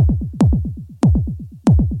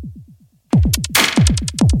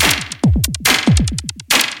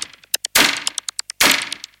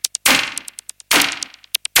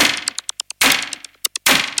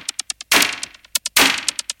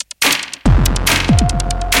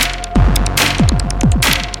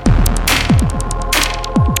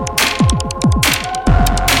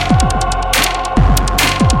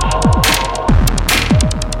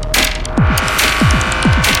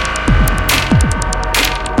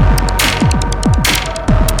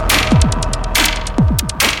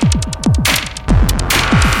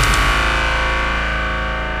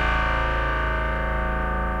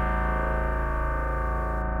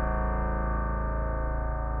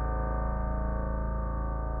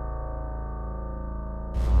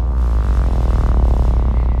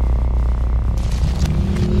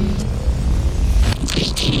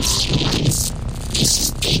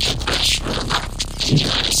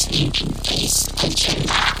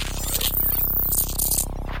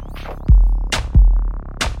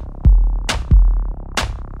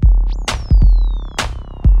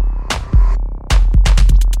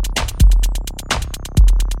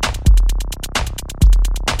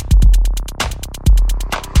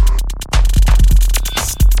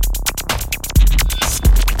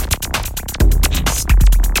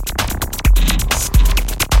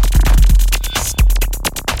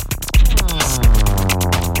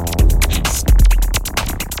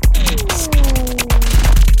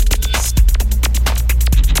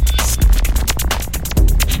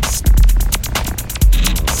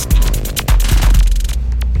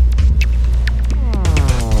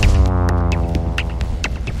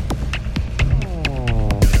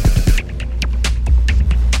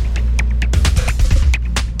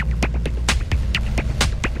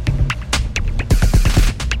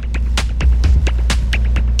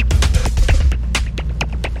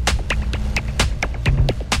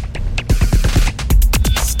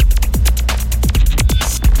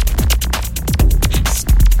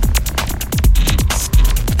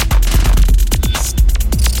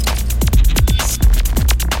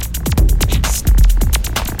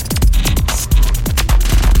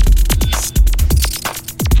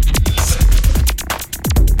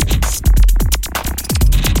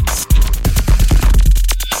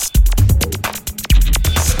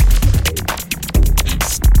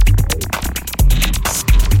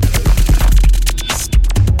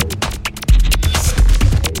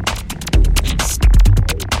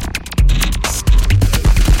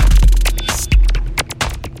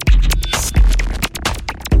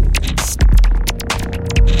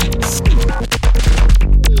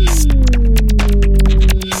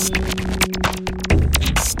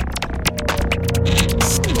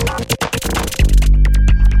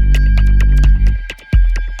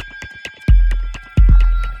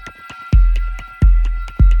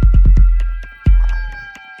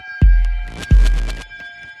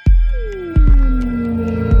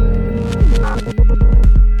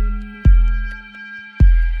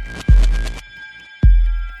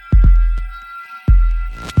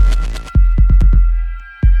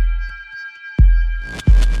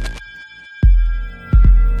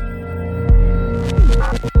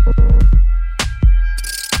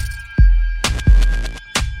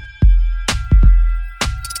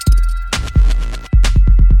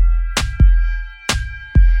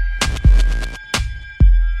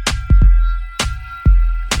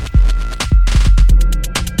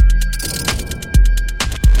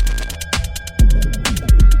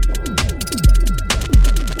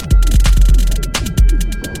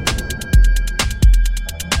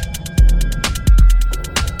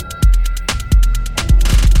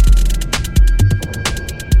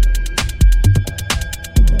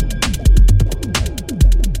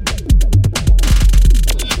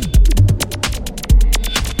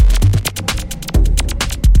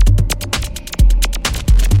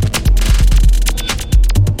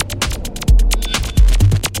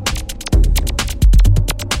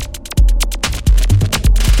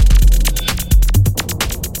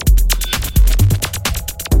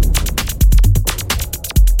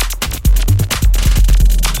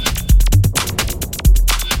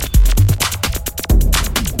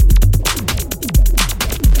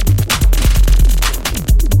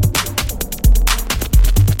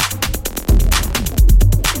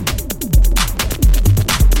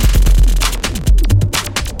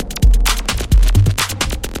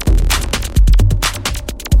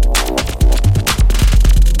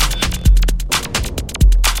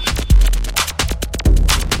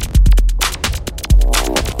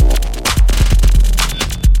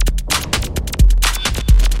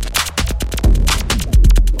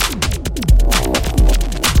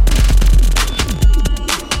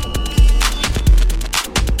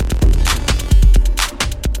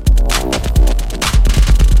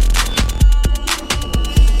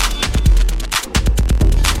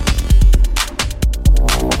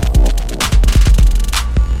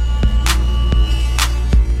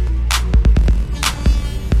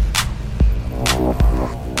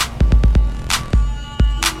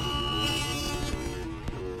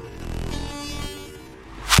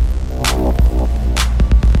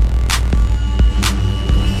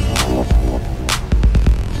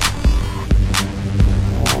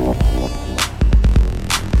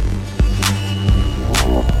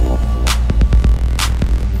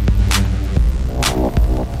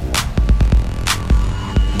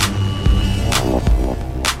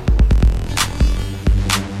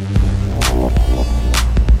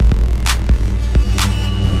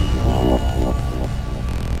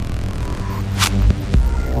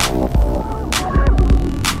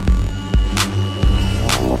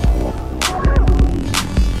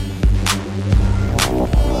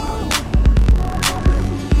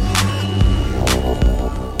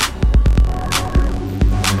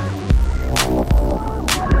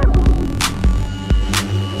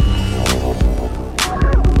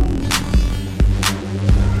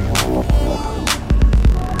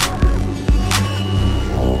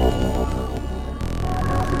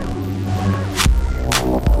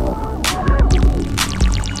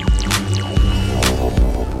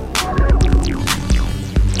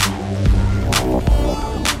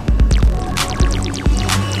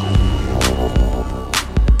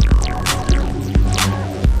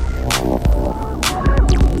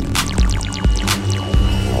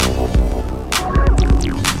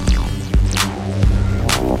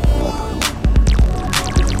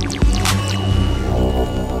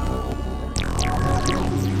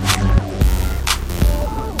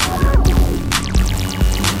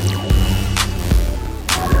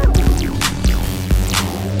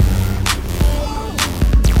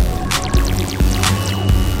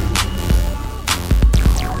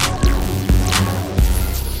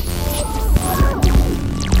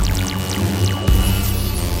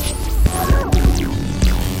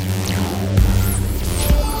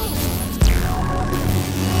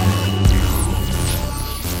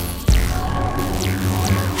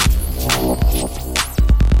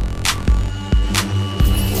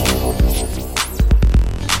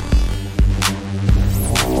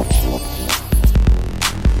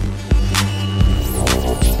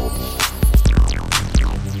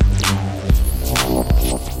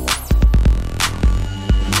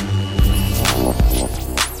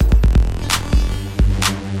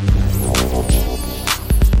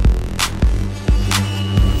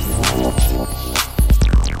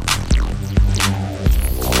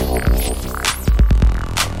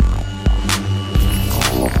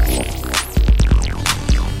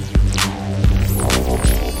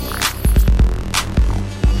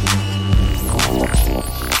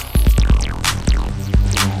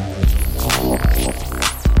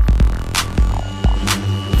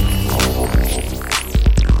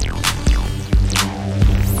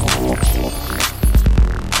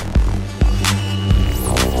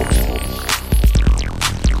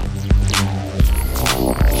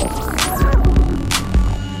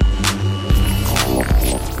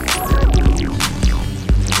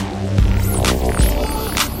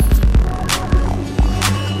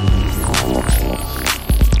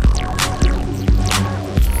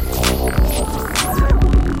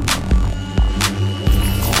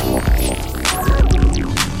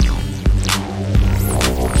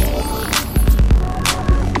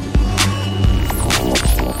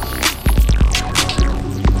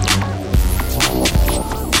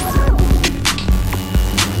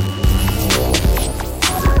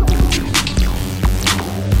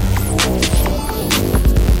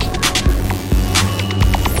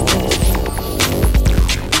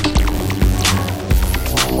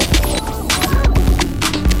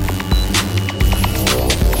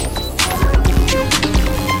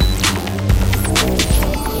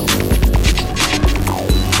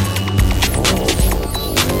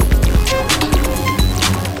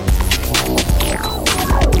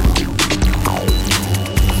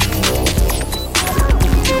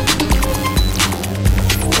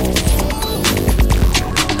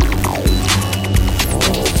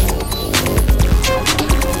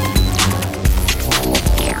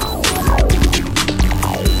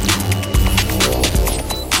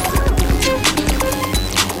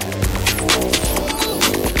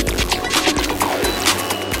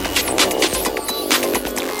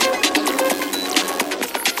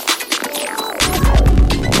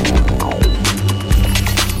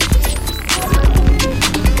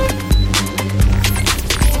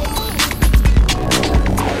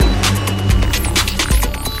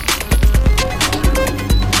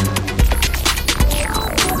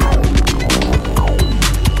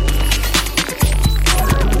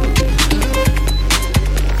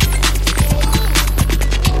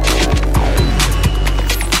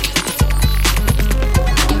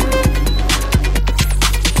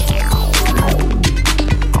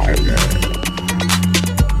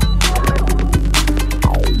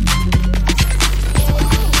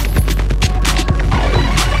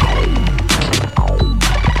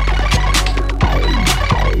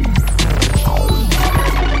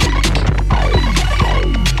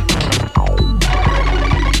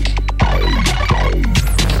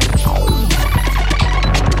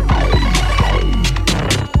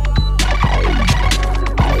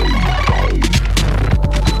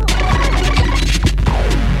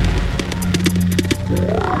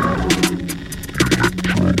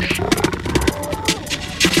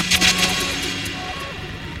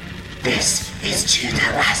 This is Judah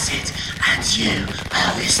Acid, and you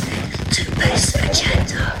are listening to Bass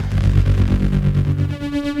Agenda.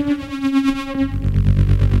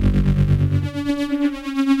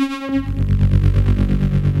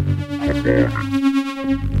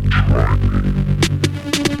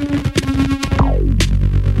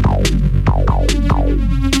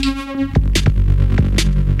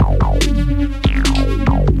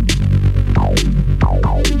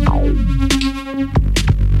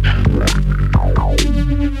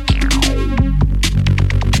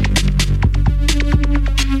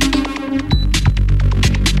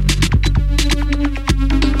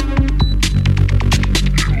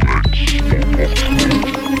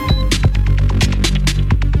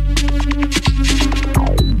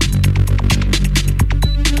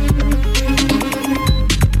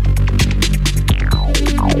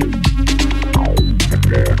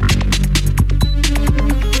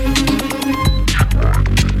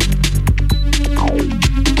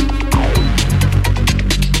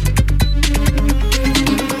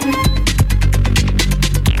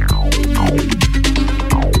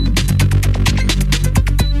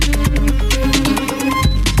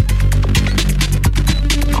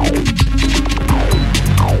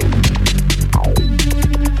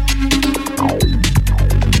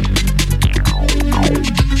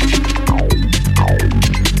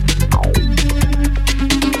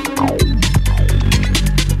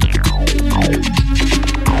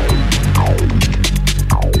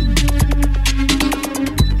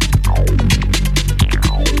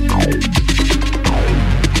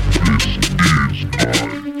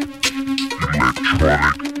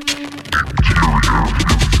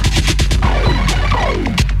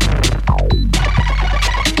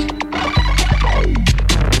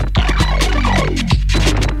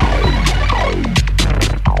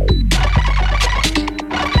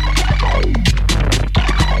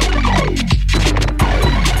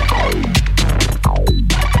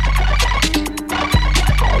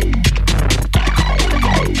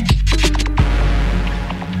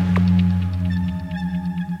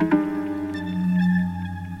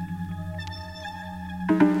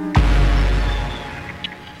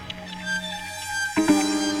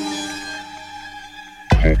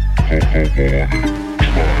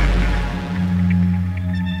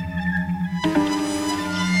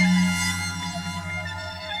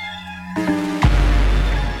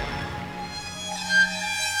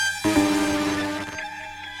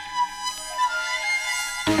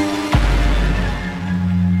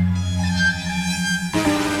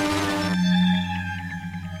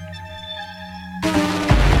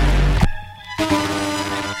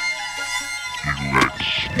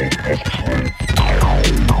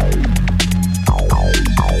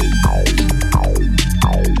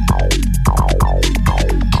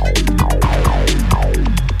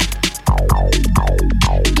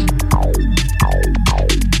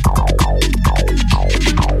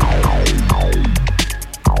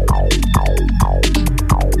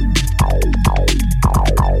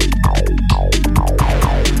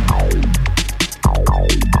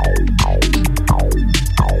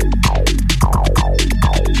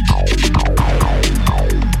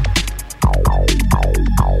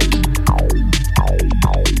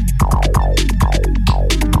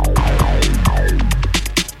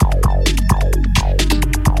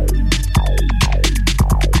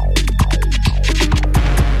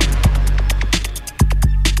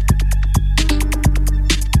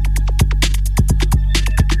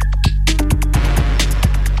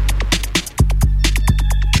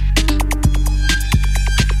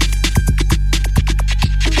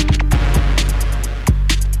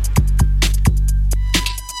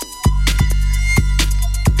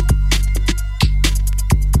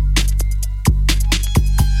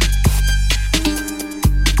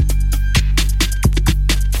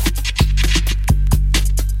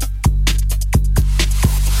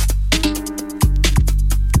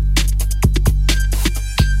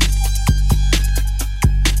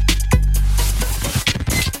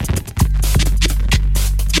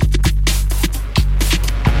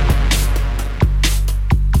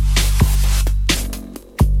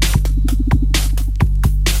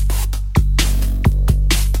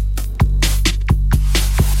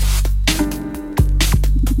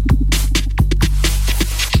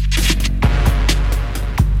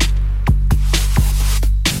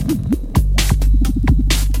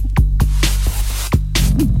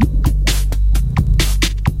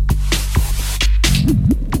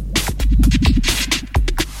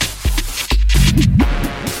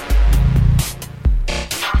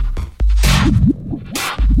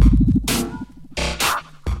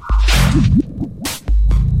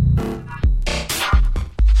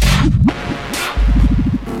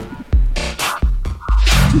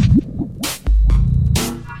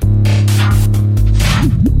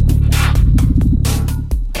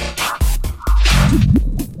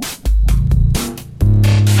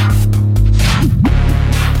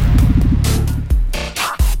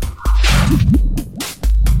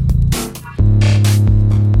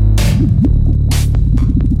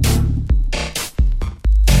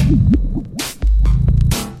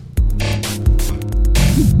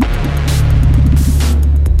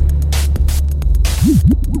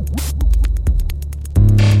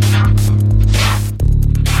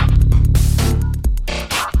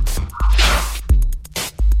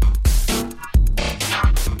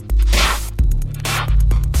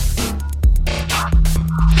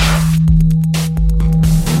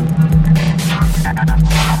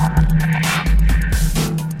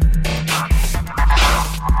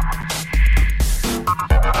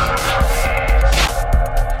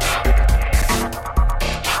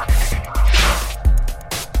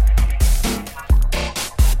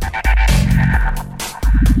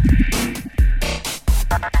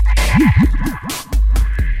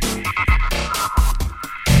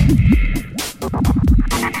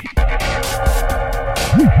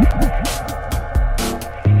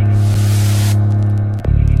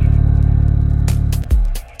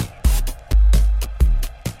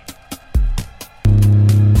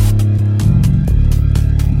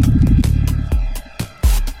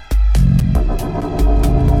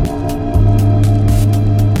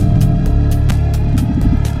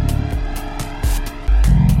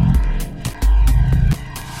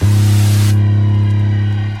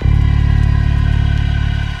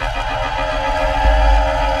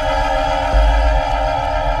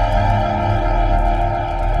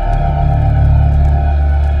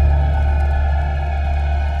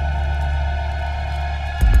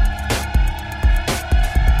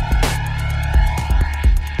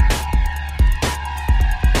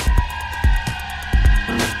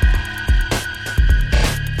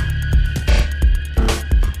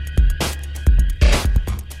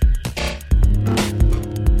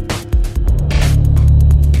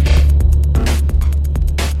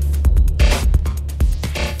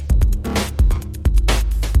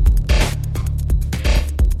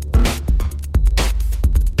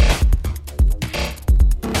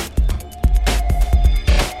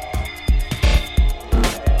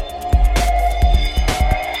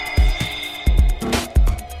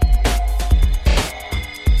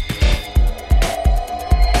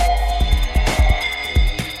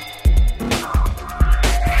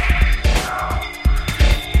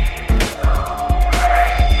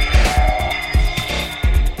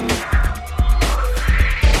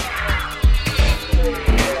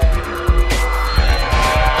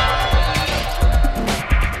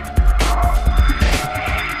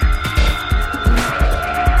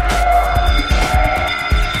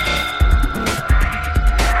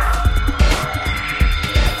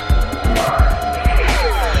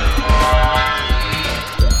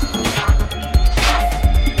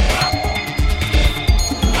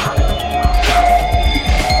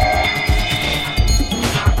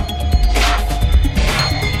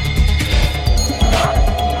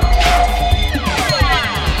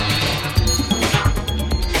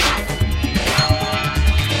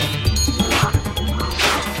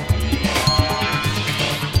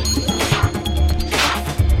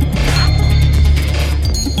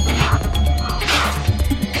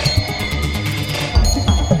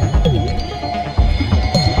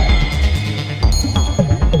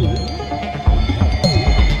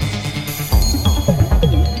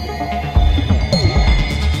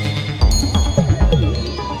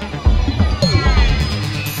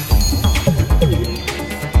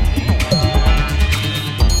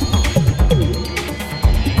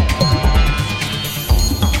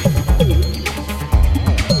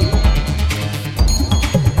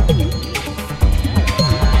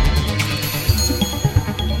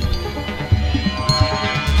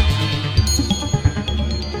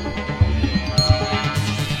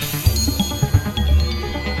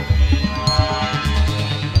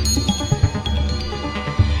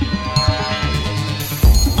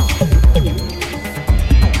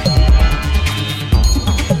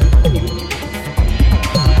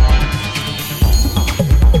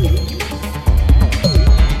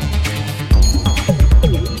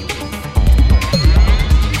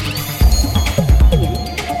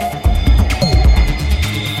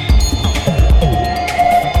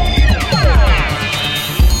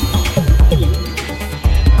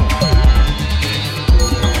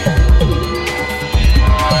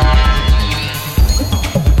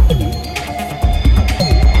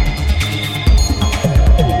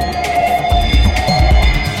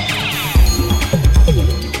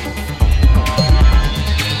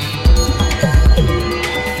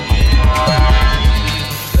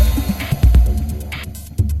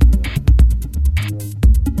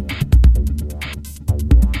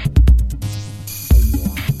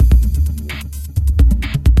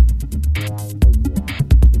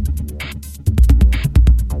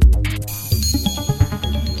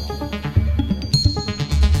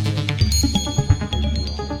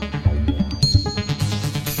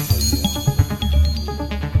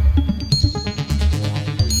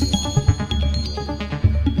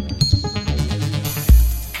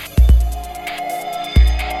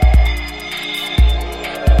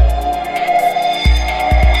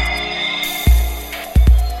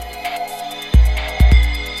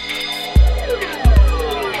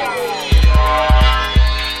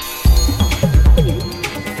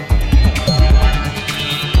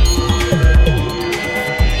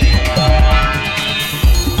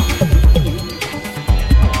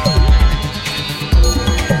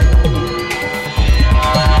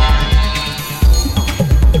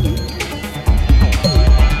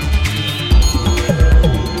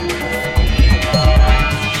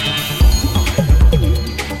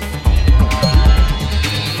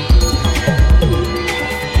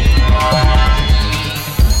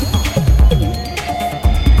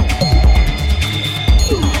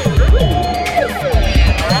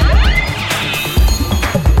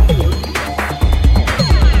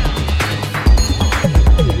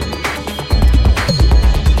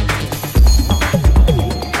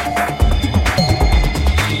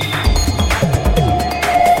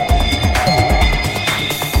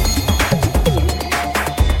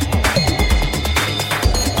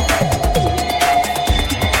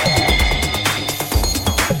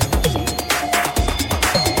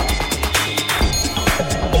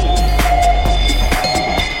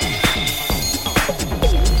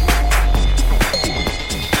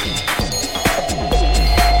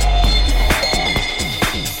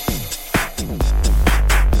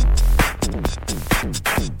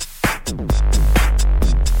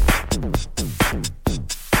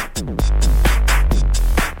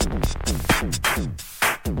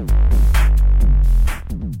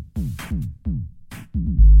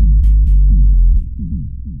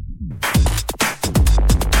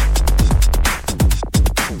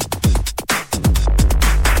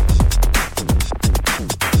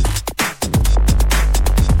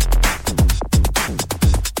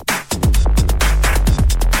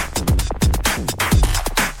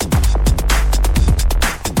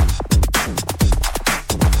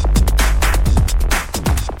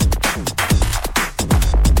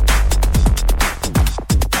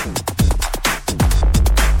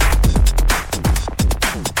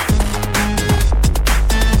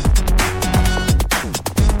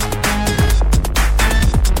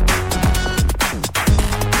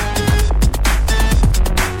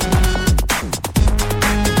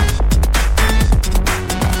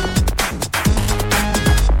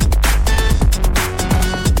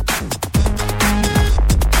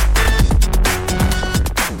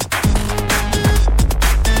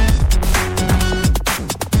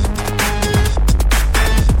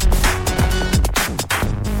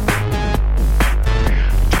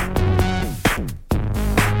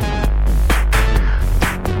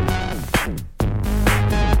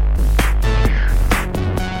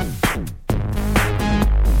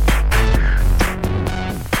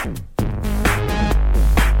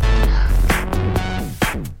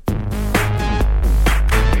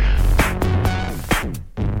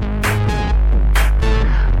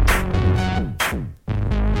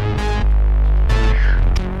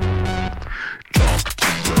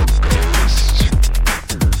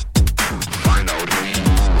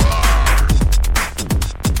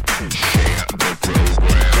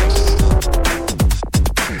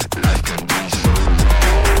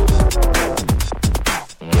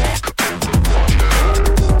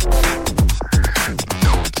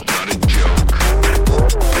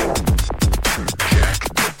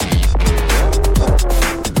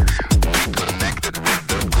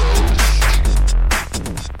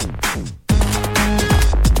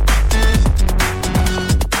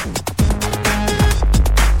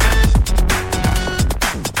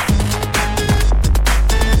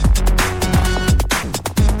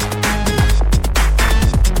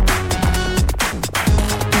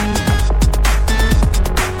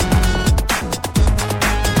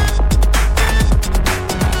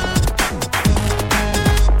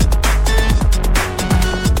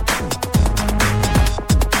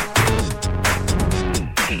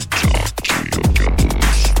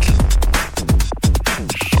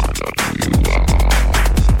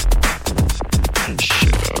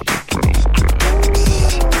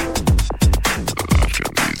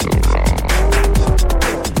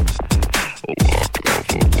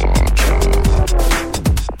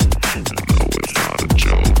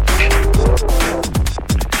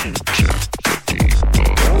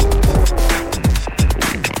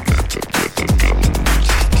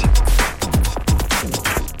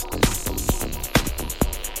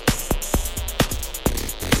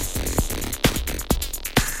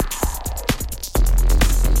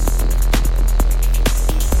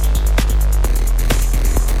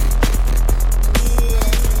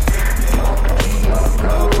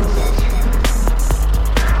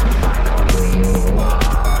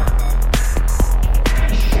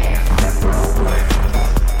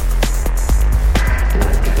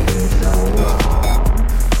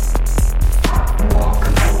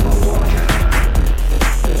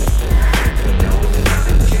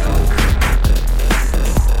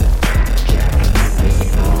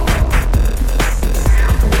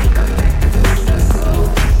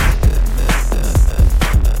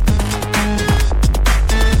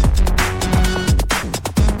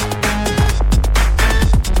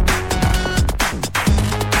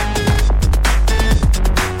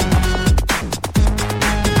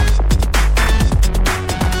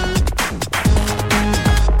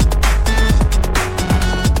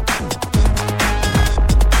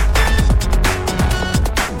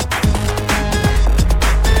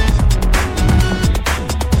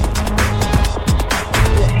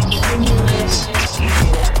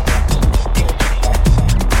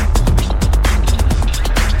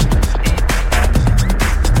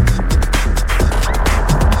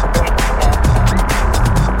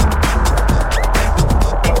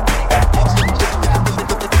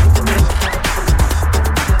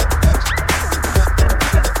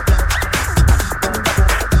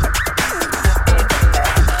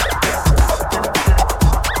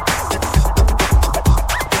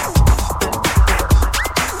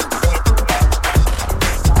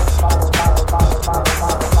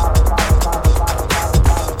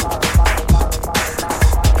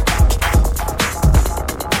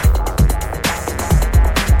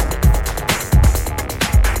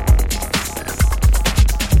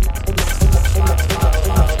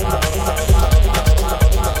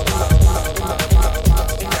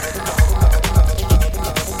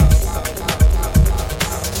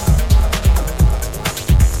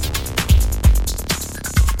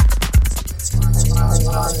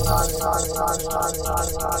 This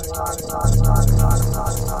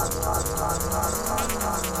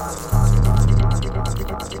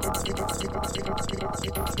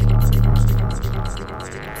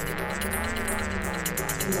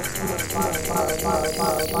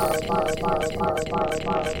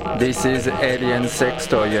is Alien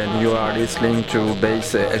Sextoy and you are listening to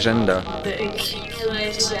Bass Agenda. The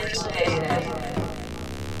accumulated data.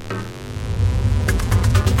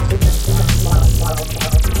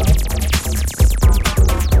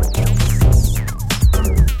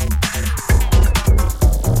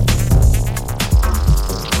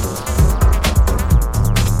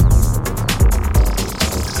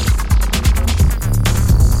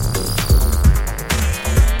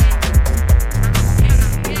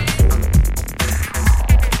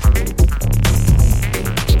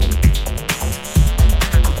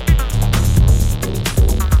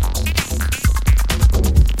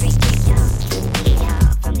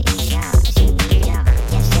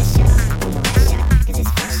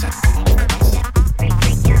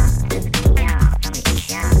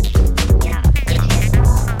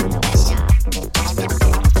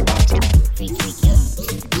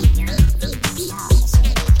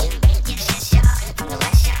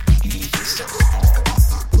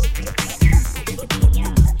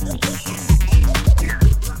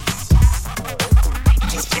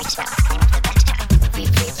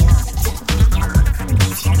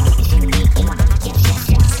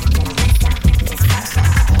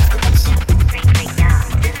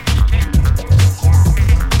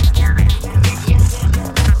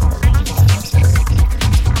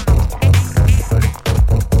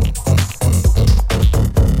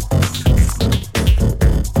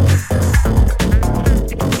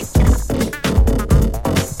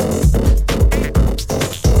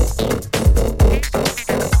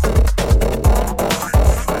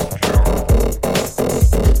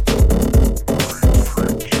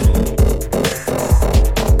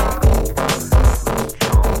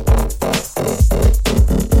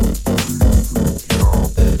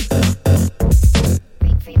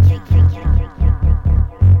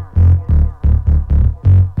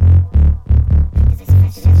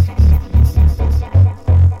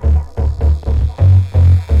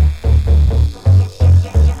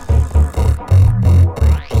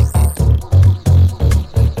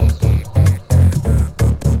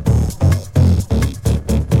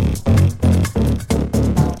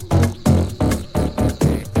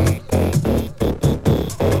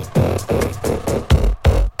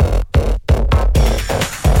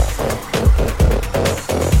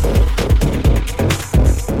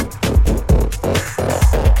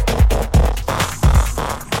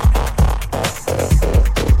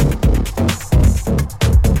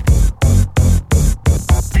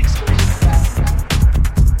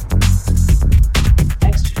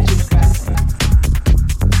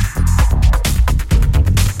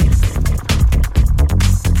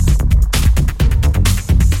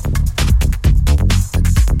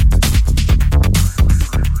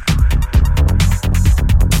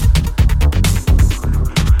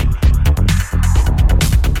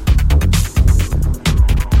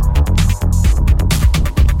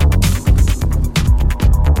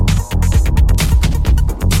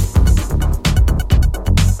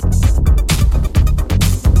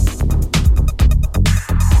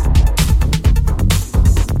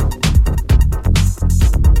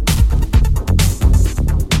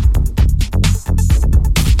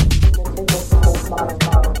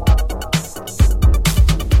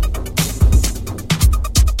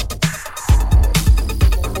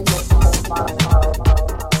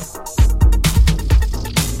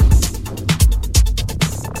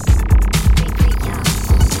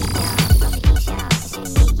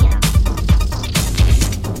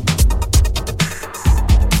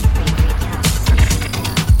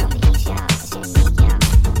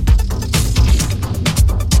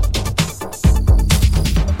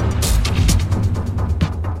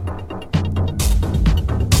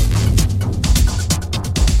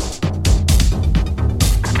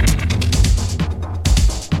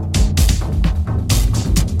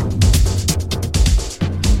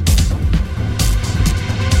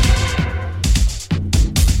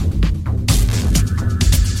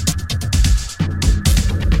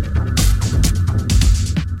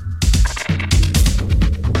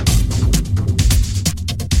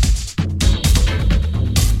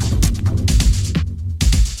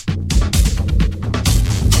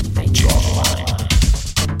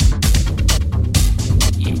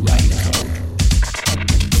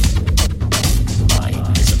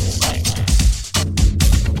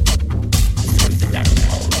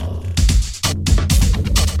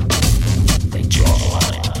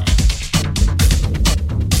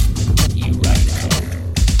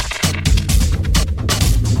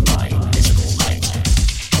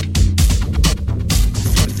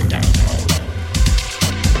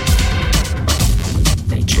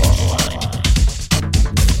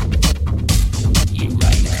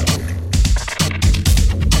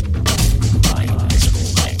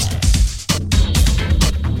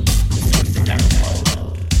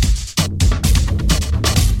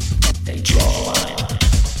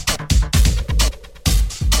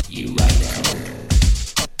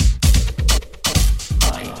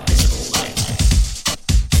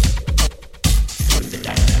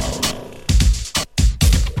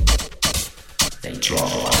 draw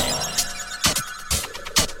the line.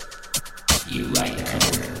 You write the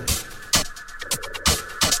code.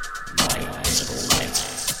 My invisible light.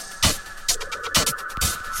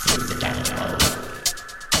 Through the download.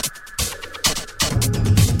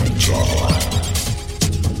 They draw the line.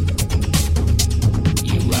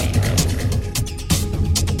 You write the code.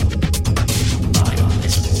 My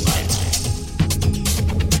invisible light.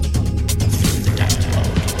 Through the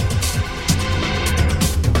download.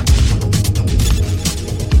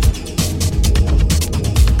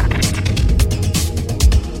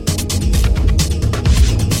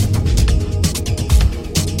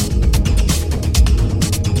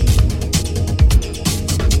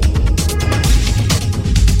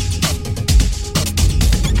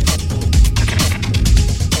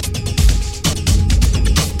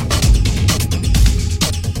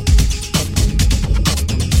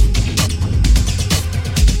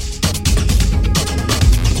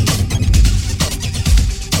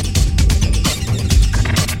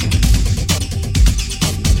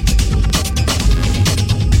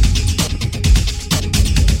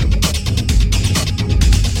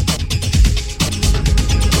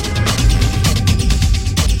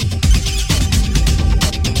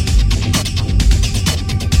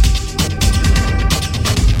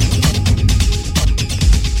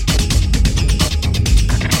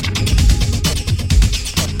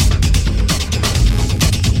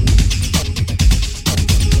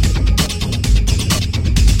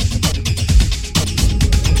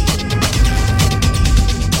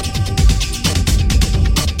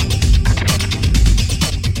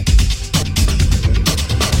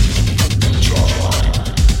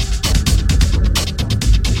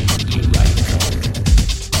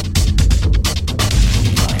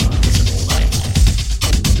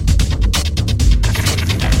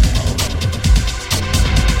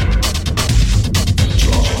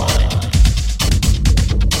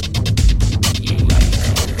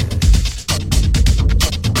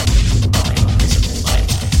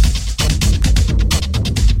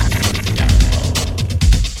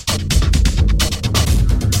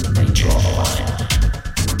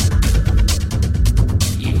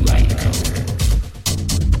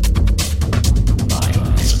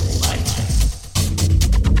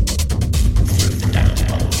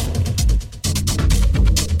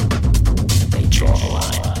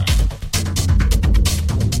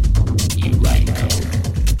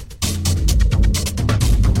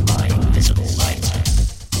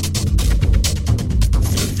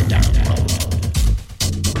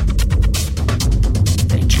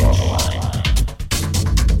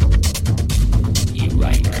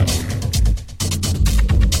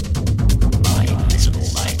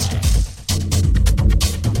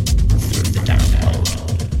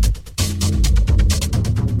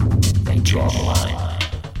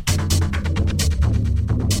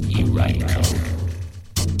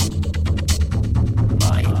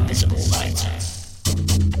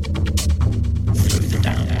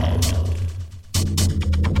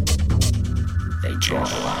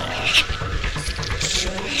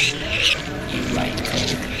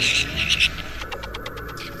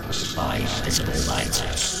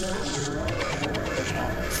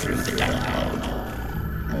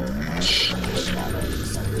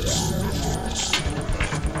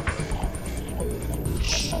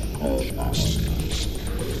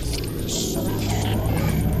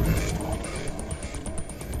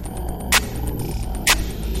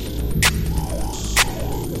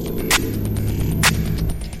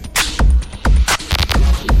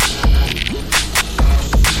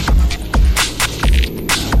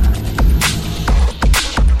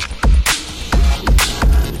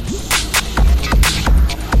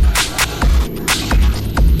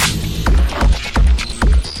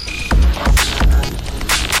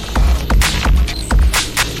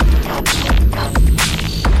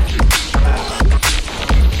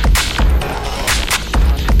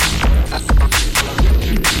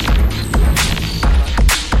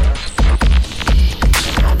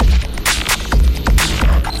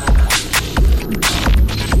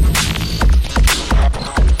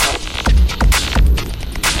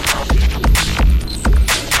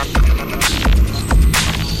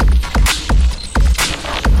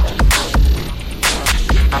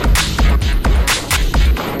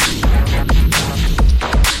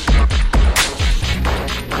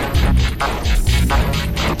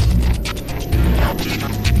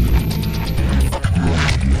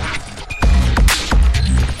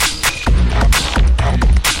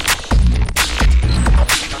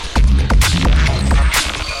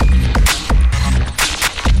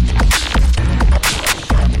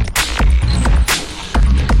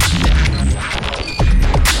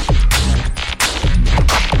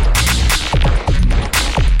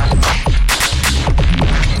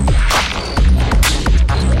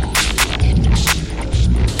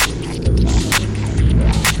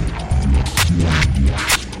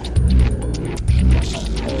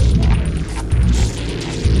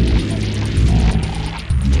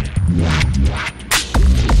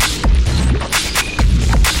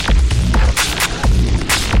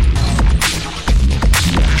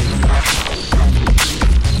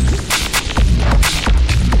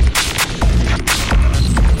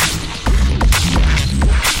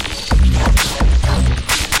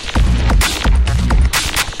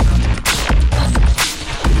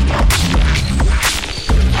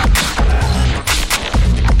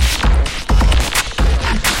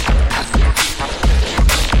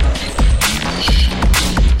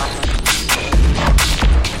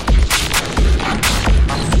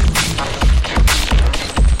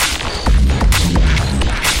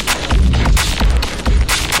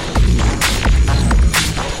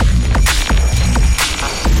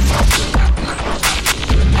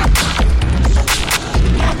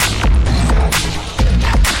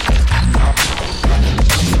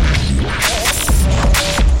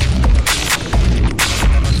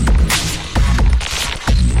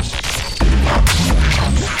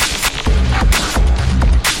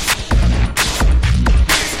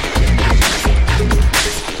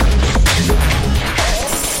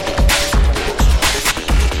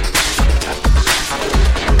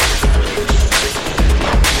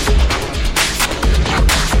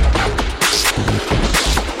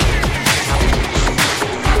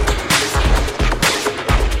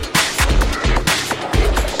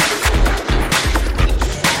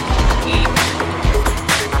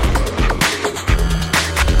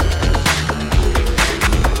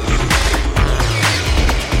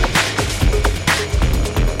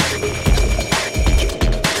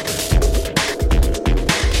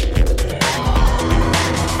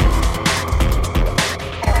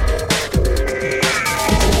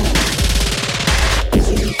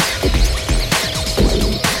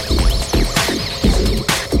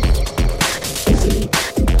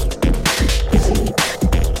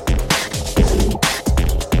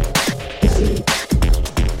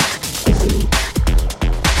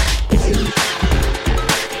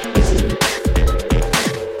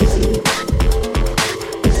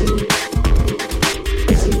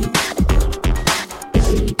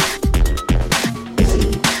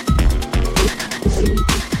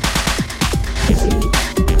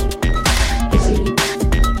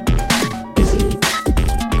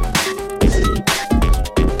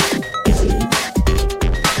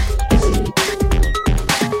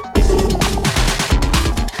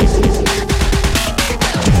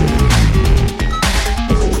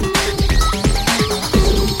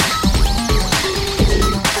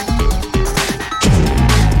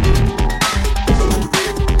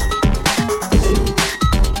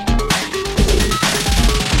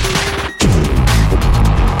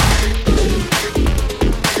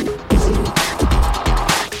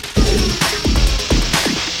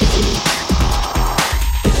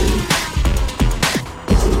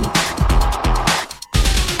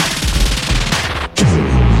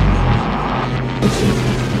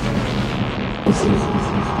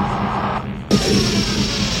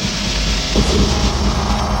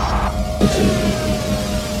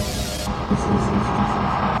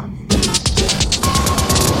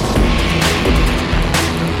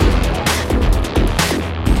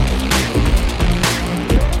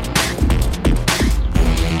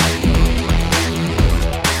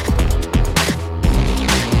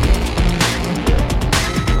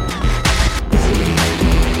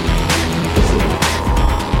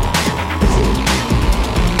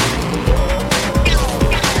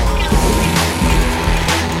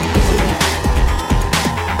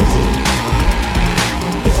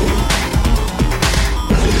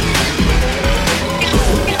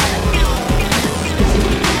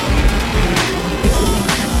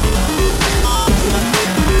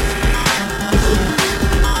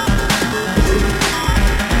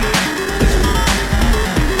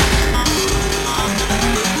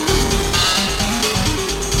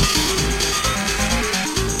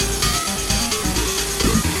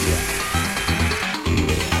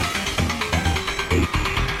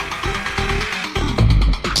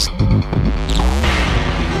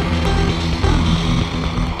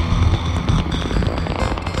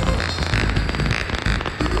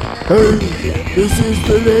 Hey, this is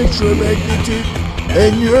the Electromagnetic,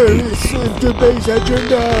 and you're listening to Bass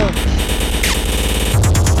Agenda.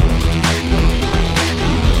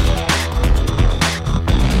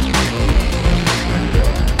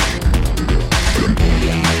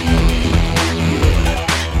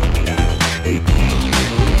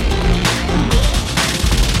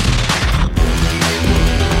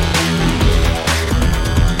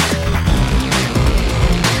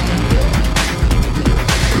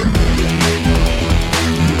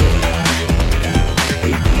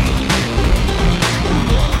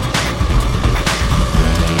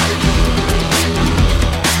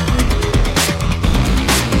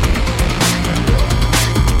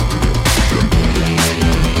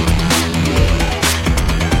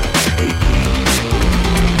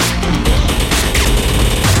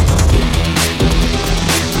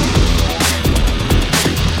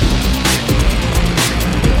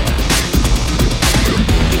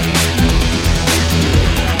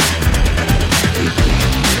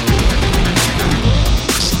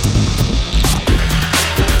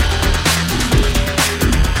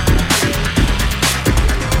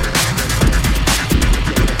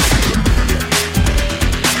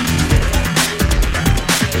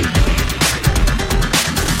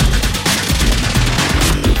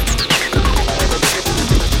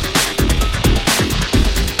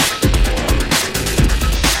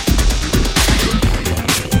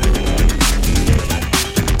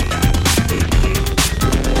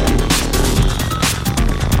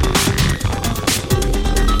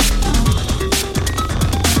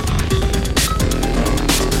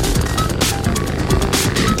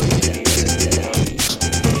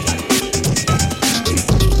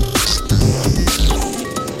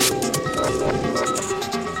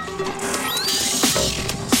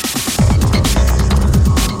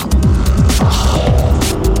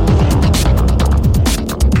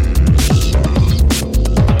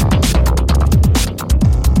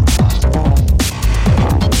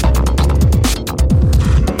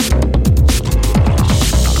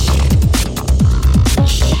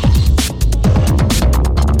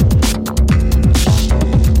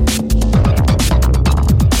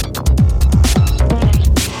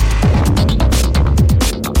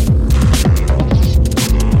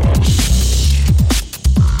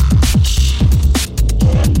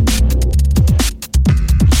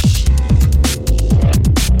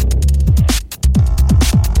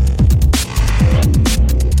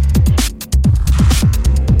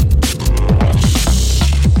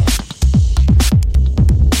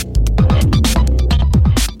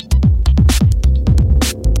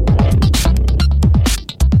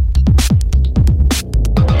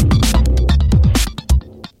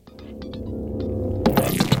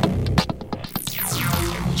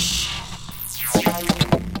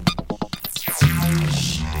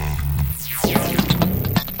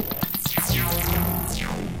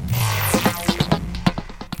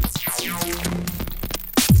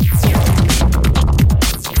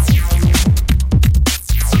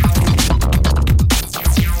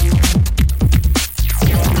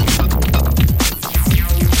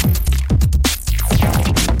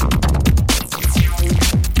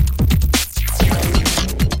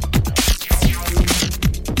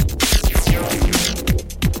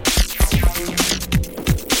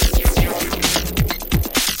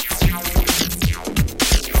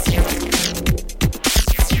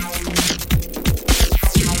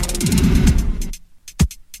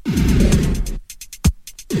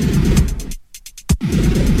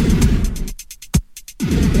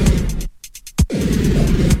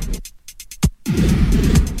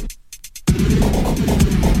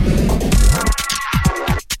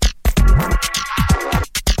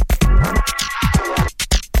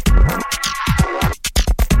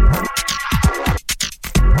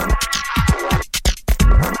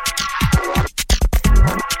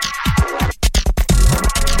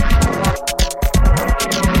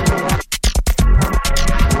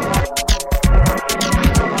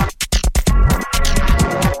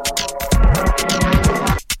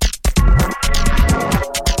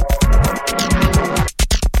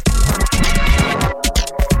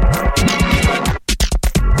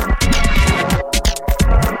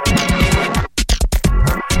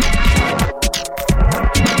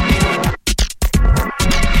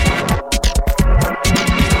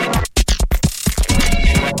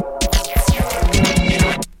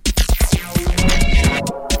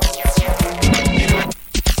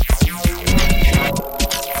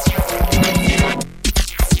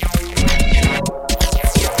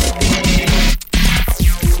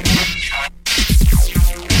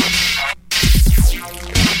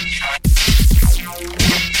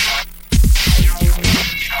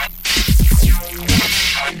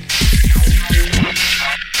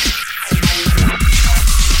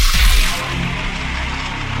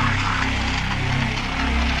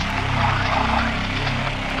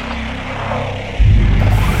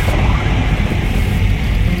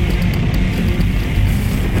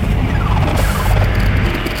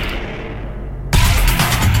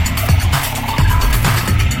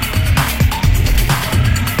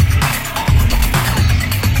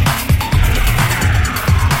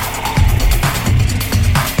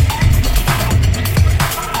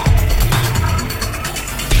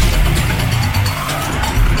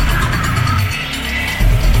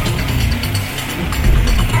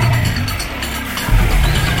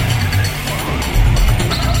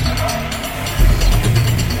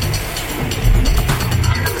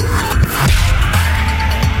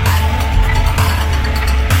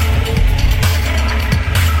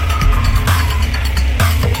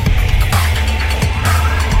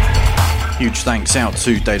 thanks out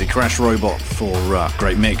to DATACRASHROBOT for a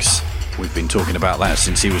great mix. We've been talking about that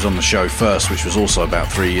since he was on the show first, which was also about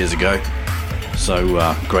 3 years ago.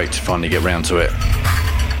 So great to finally get round to it.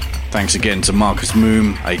 Thanks again to Markus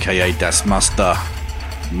Moom, aka Das Muster,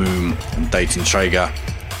 Moom and Dayton Traeger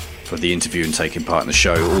for the interview and taking part in the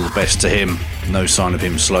show. All the best to him. No sign of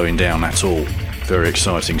him slowing down at all. Very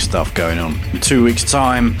exciting stuff going on. In 2 weeks'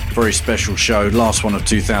 time, very special show, last one of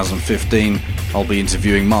 2015. I'll be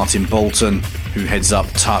interviewing Martin Bolton, who heads up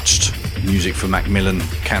Touched, music for Macmillan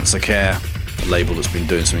Cancer Care, a label that's been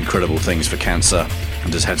doing some incredible things for cancer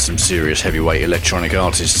and has had some serious heavyweight electronic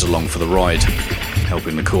artists along for the ride,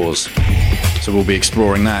 helping the cause. So we'll be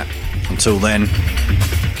exploring that. Until then,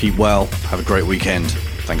 keep well, have a great weekend.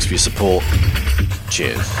 Thanks for your support.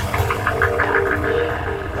 Cheers.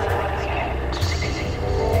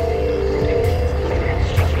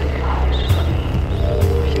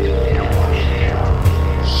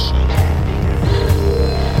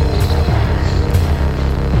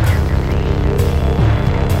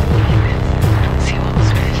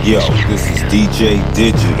 Yo, this is DJ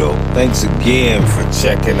Digital. Thanks again for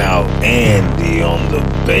checking out Andy on the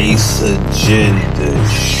Bass Agenda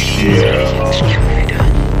Show.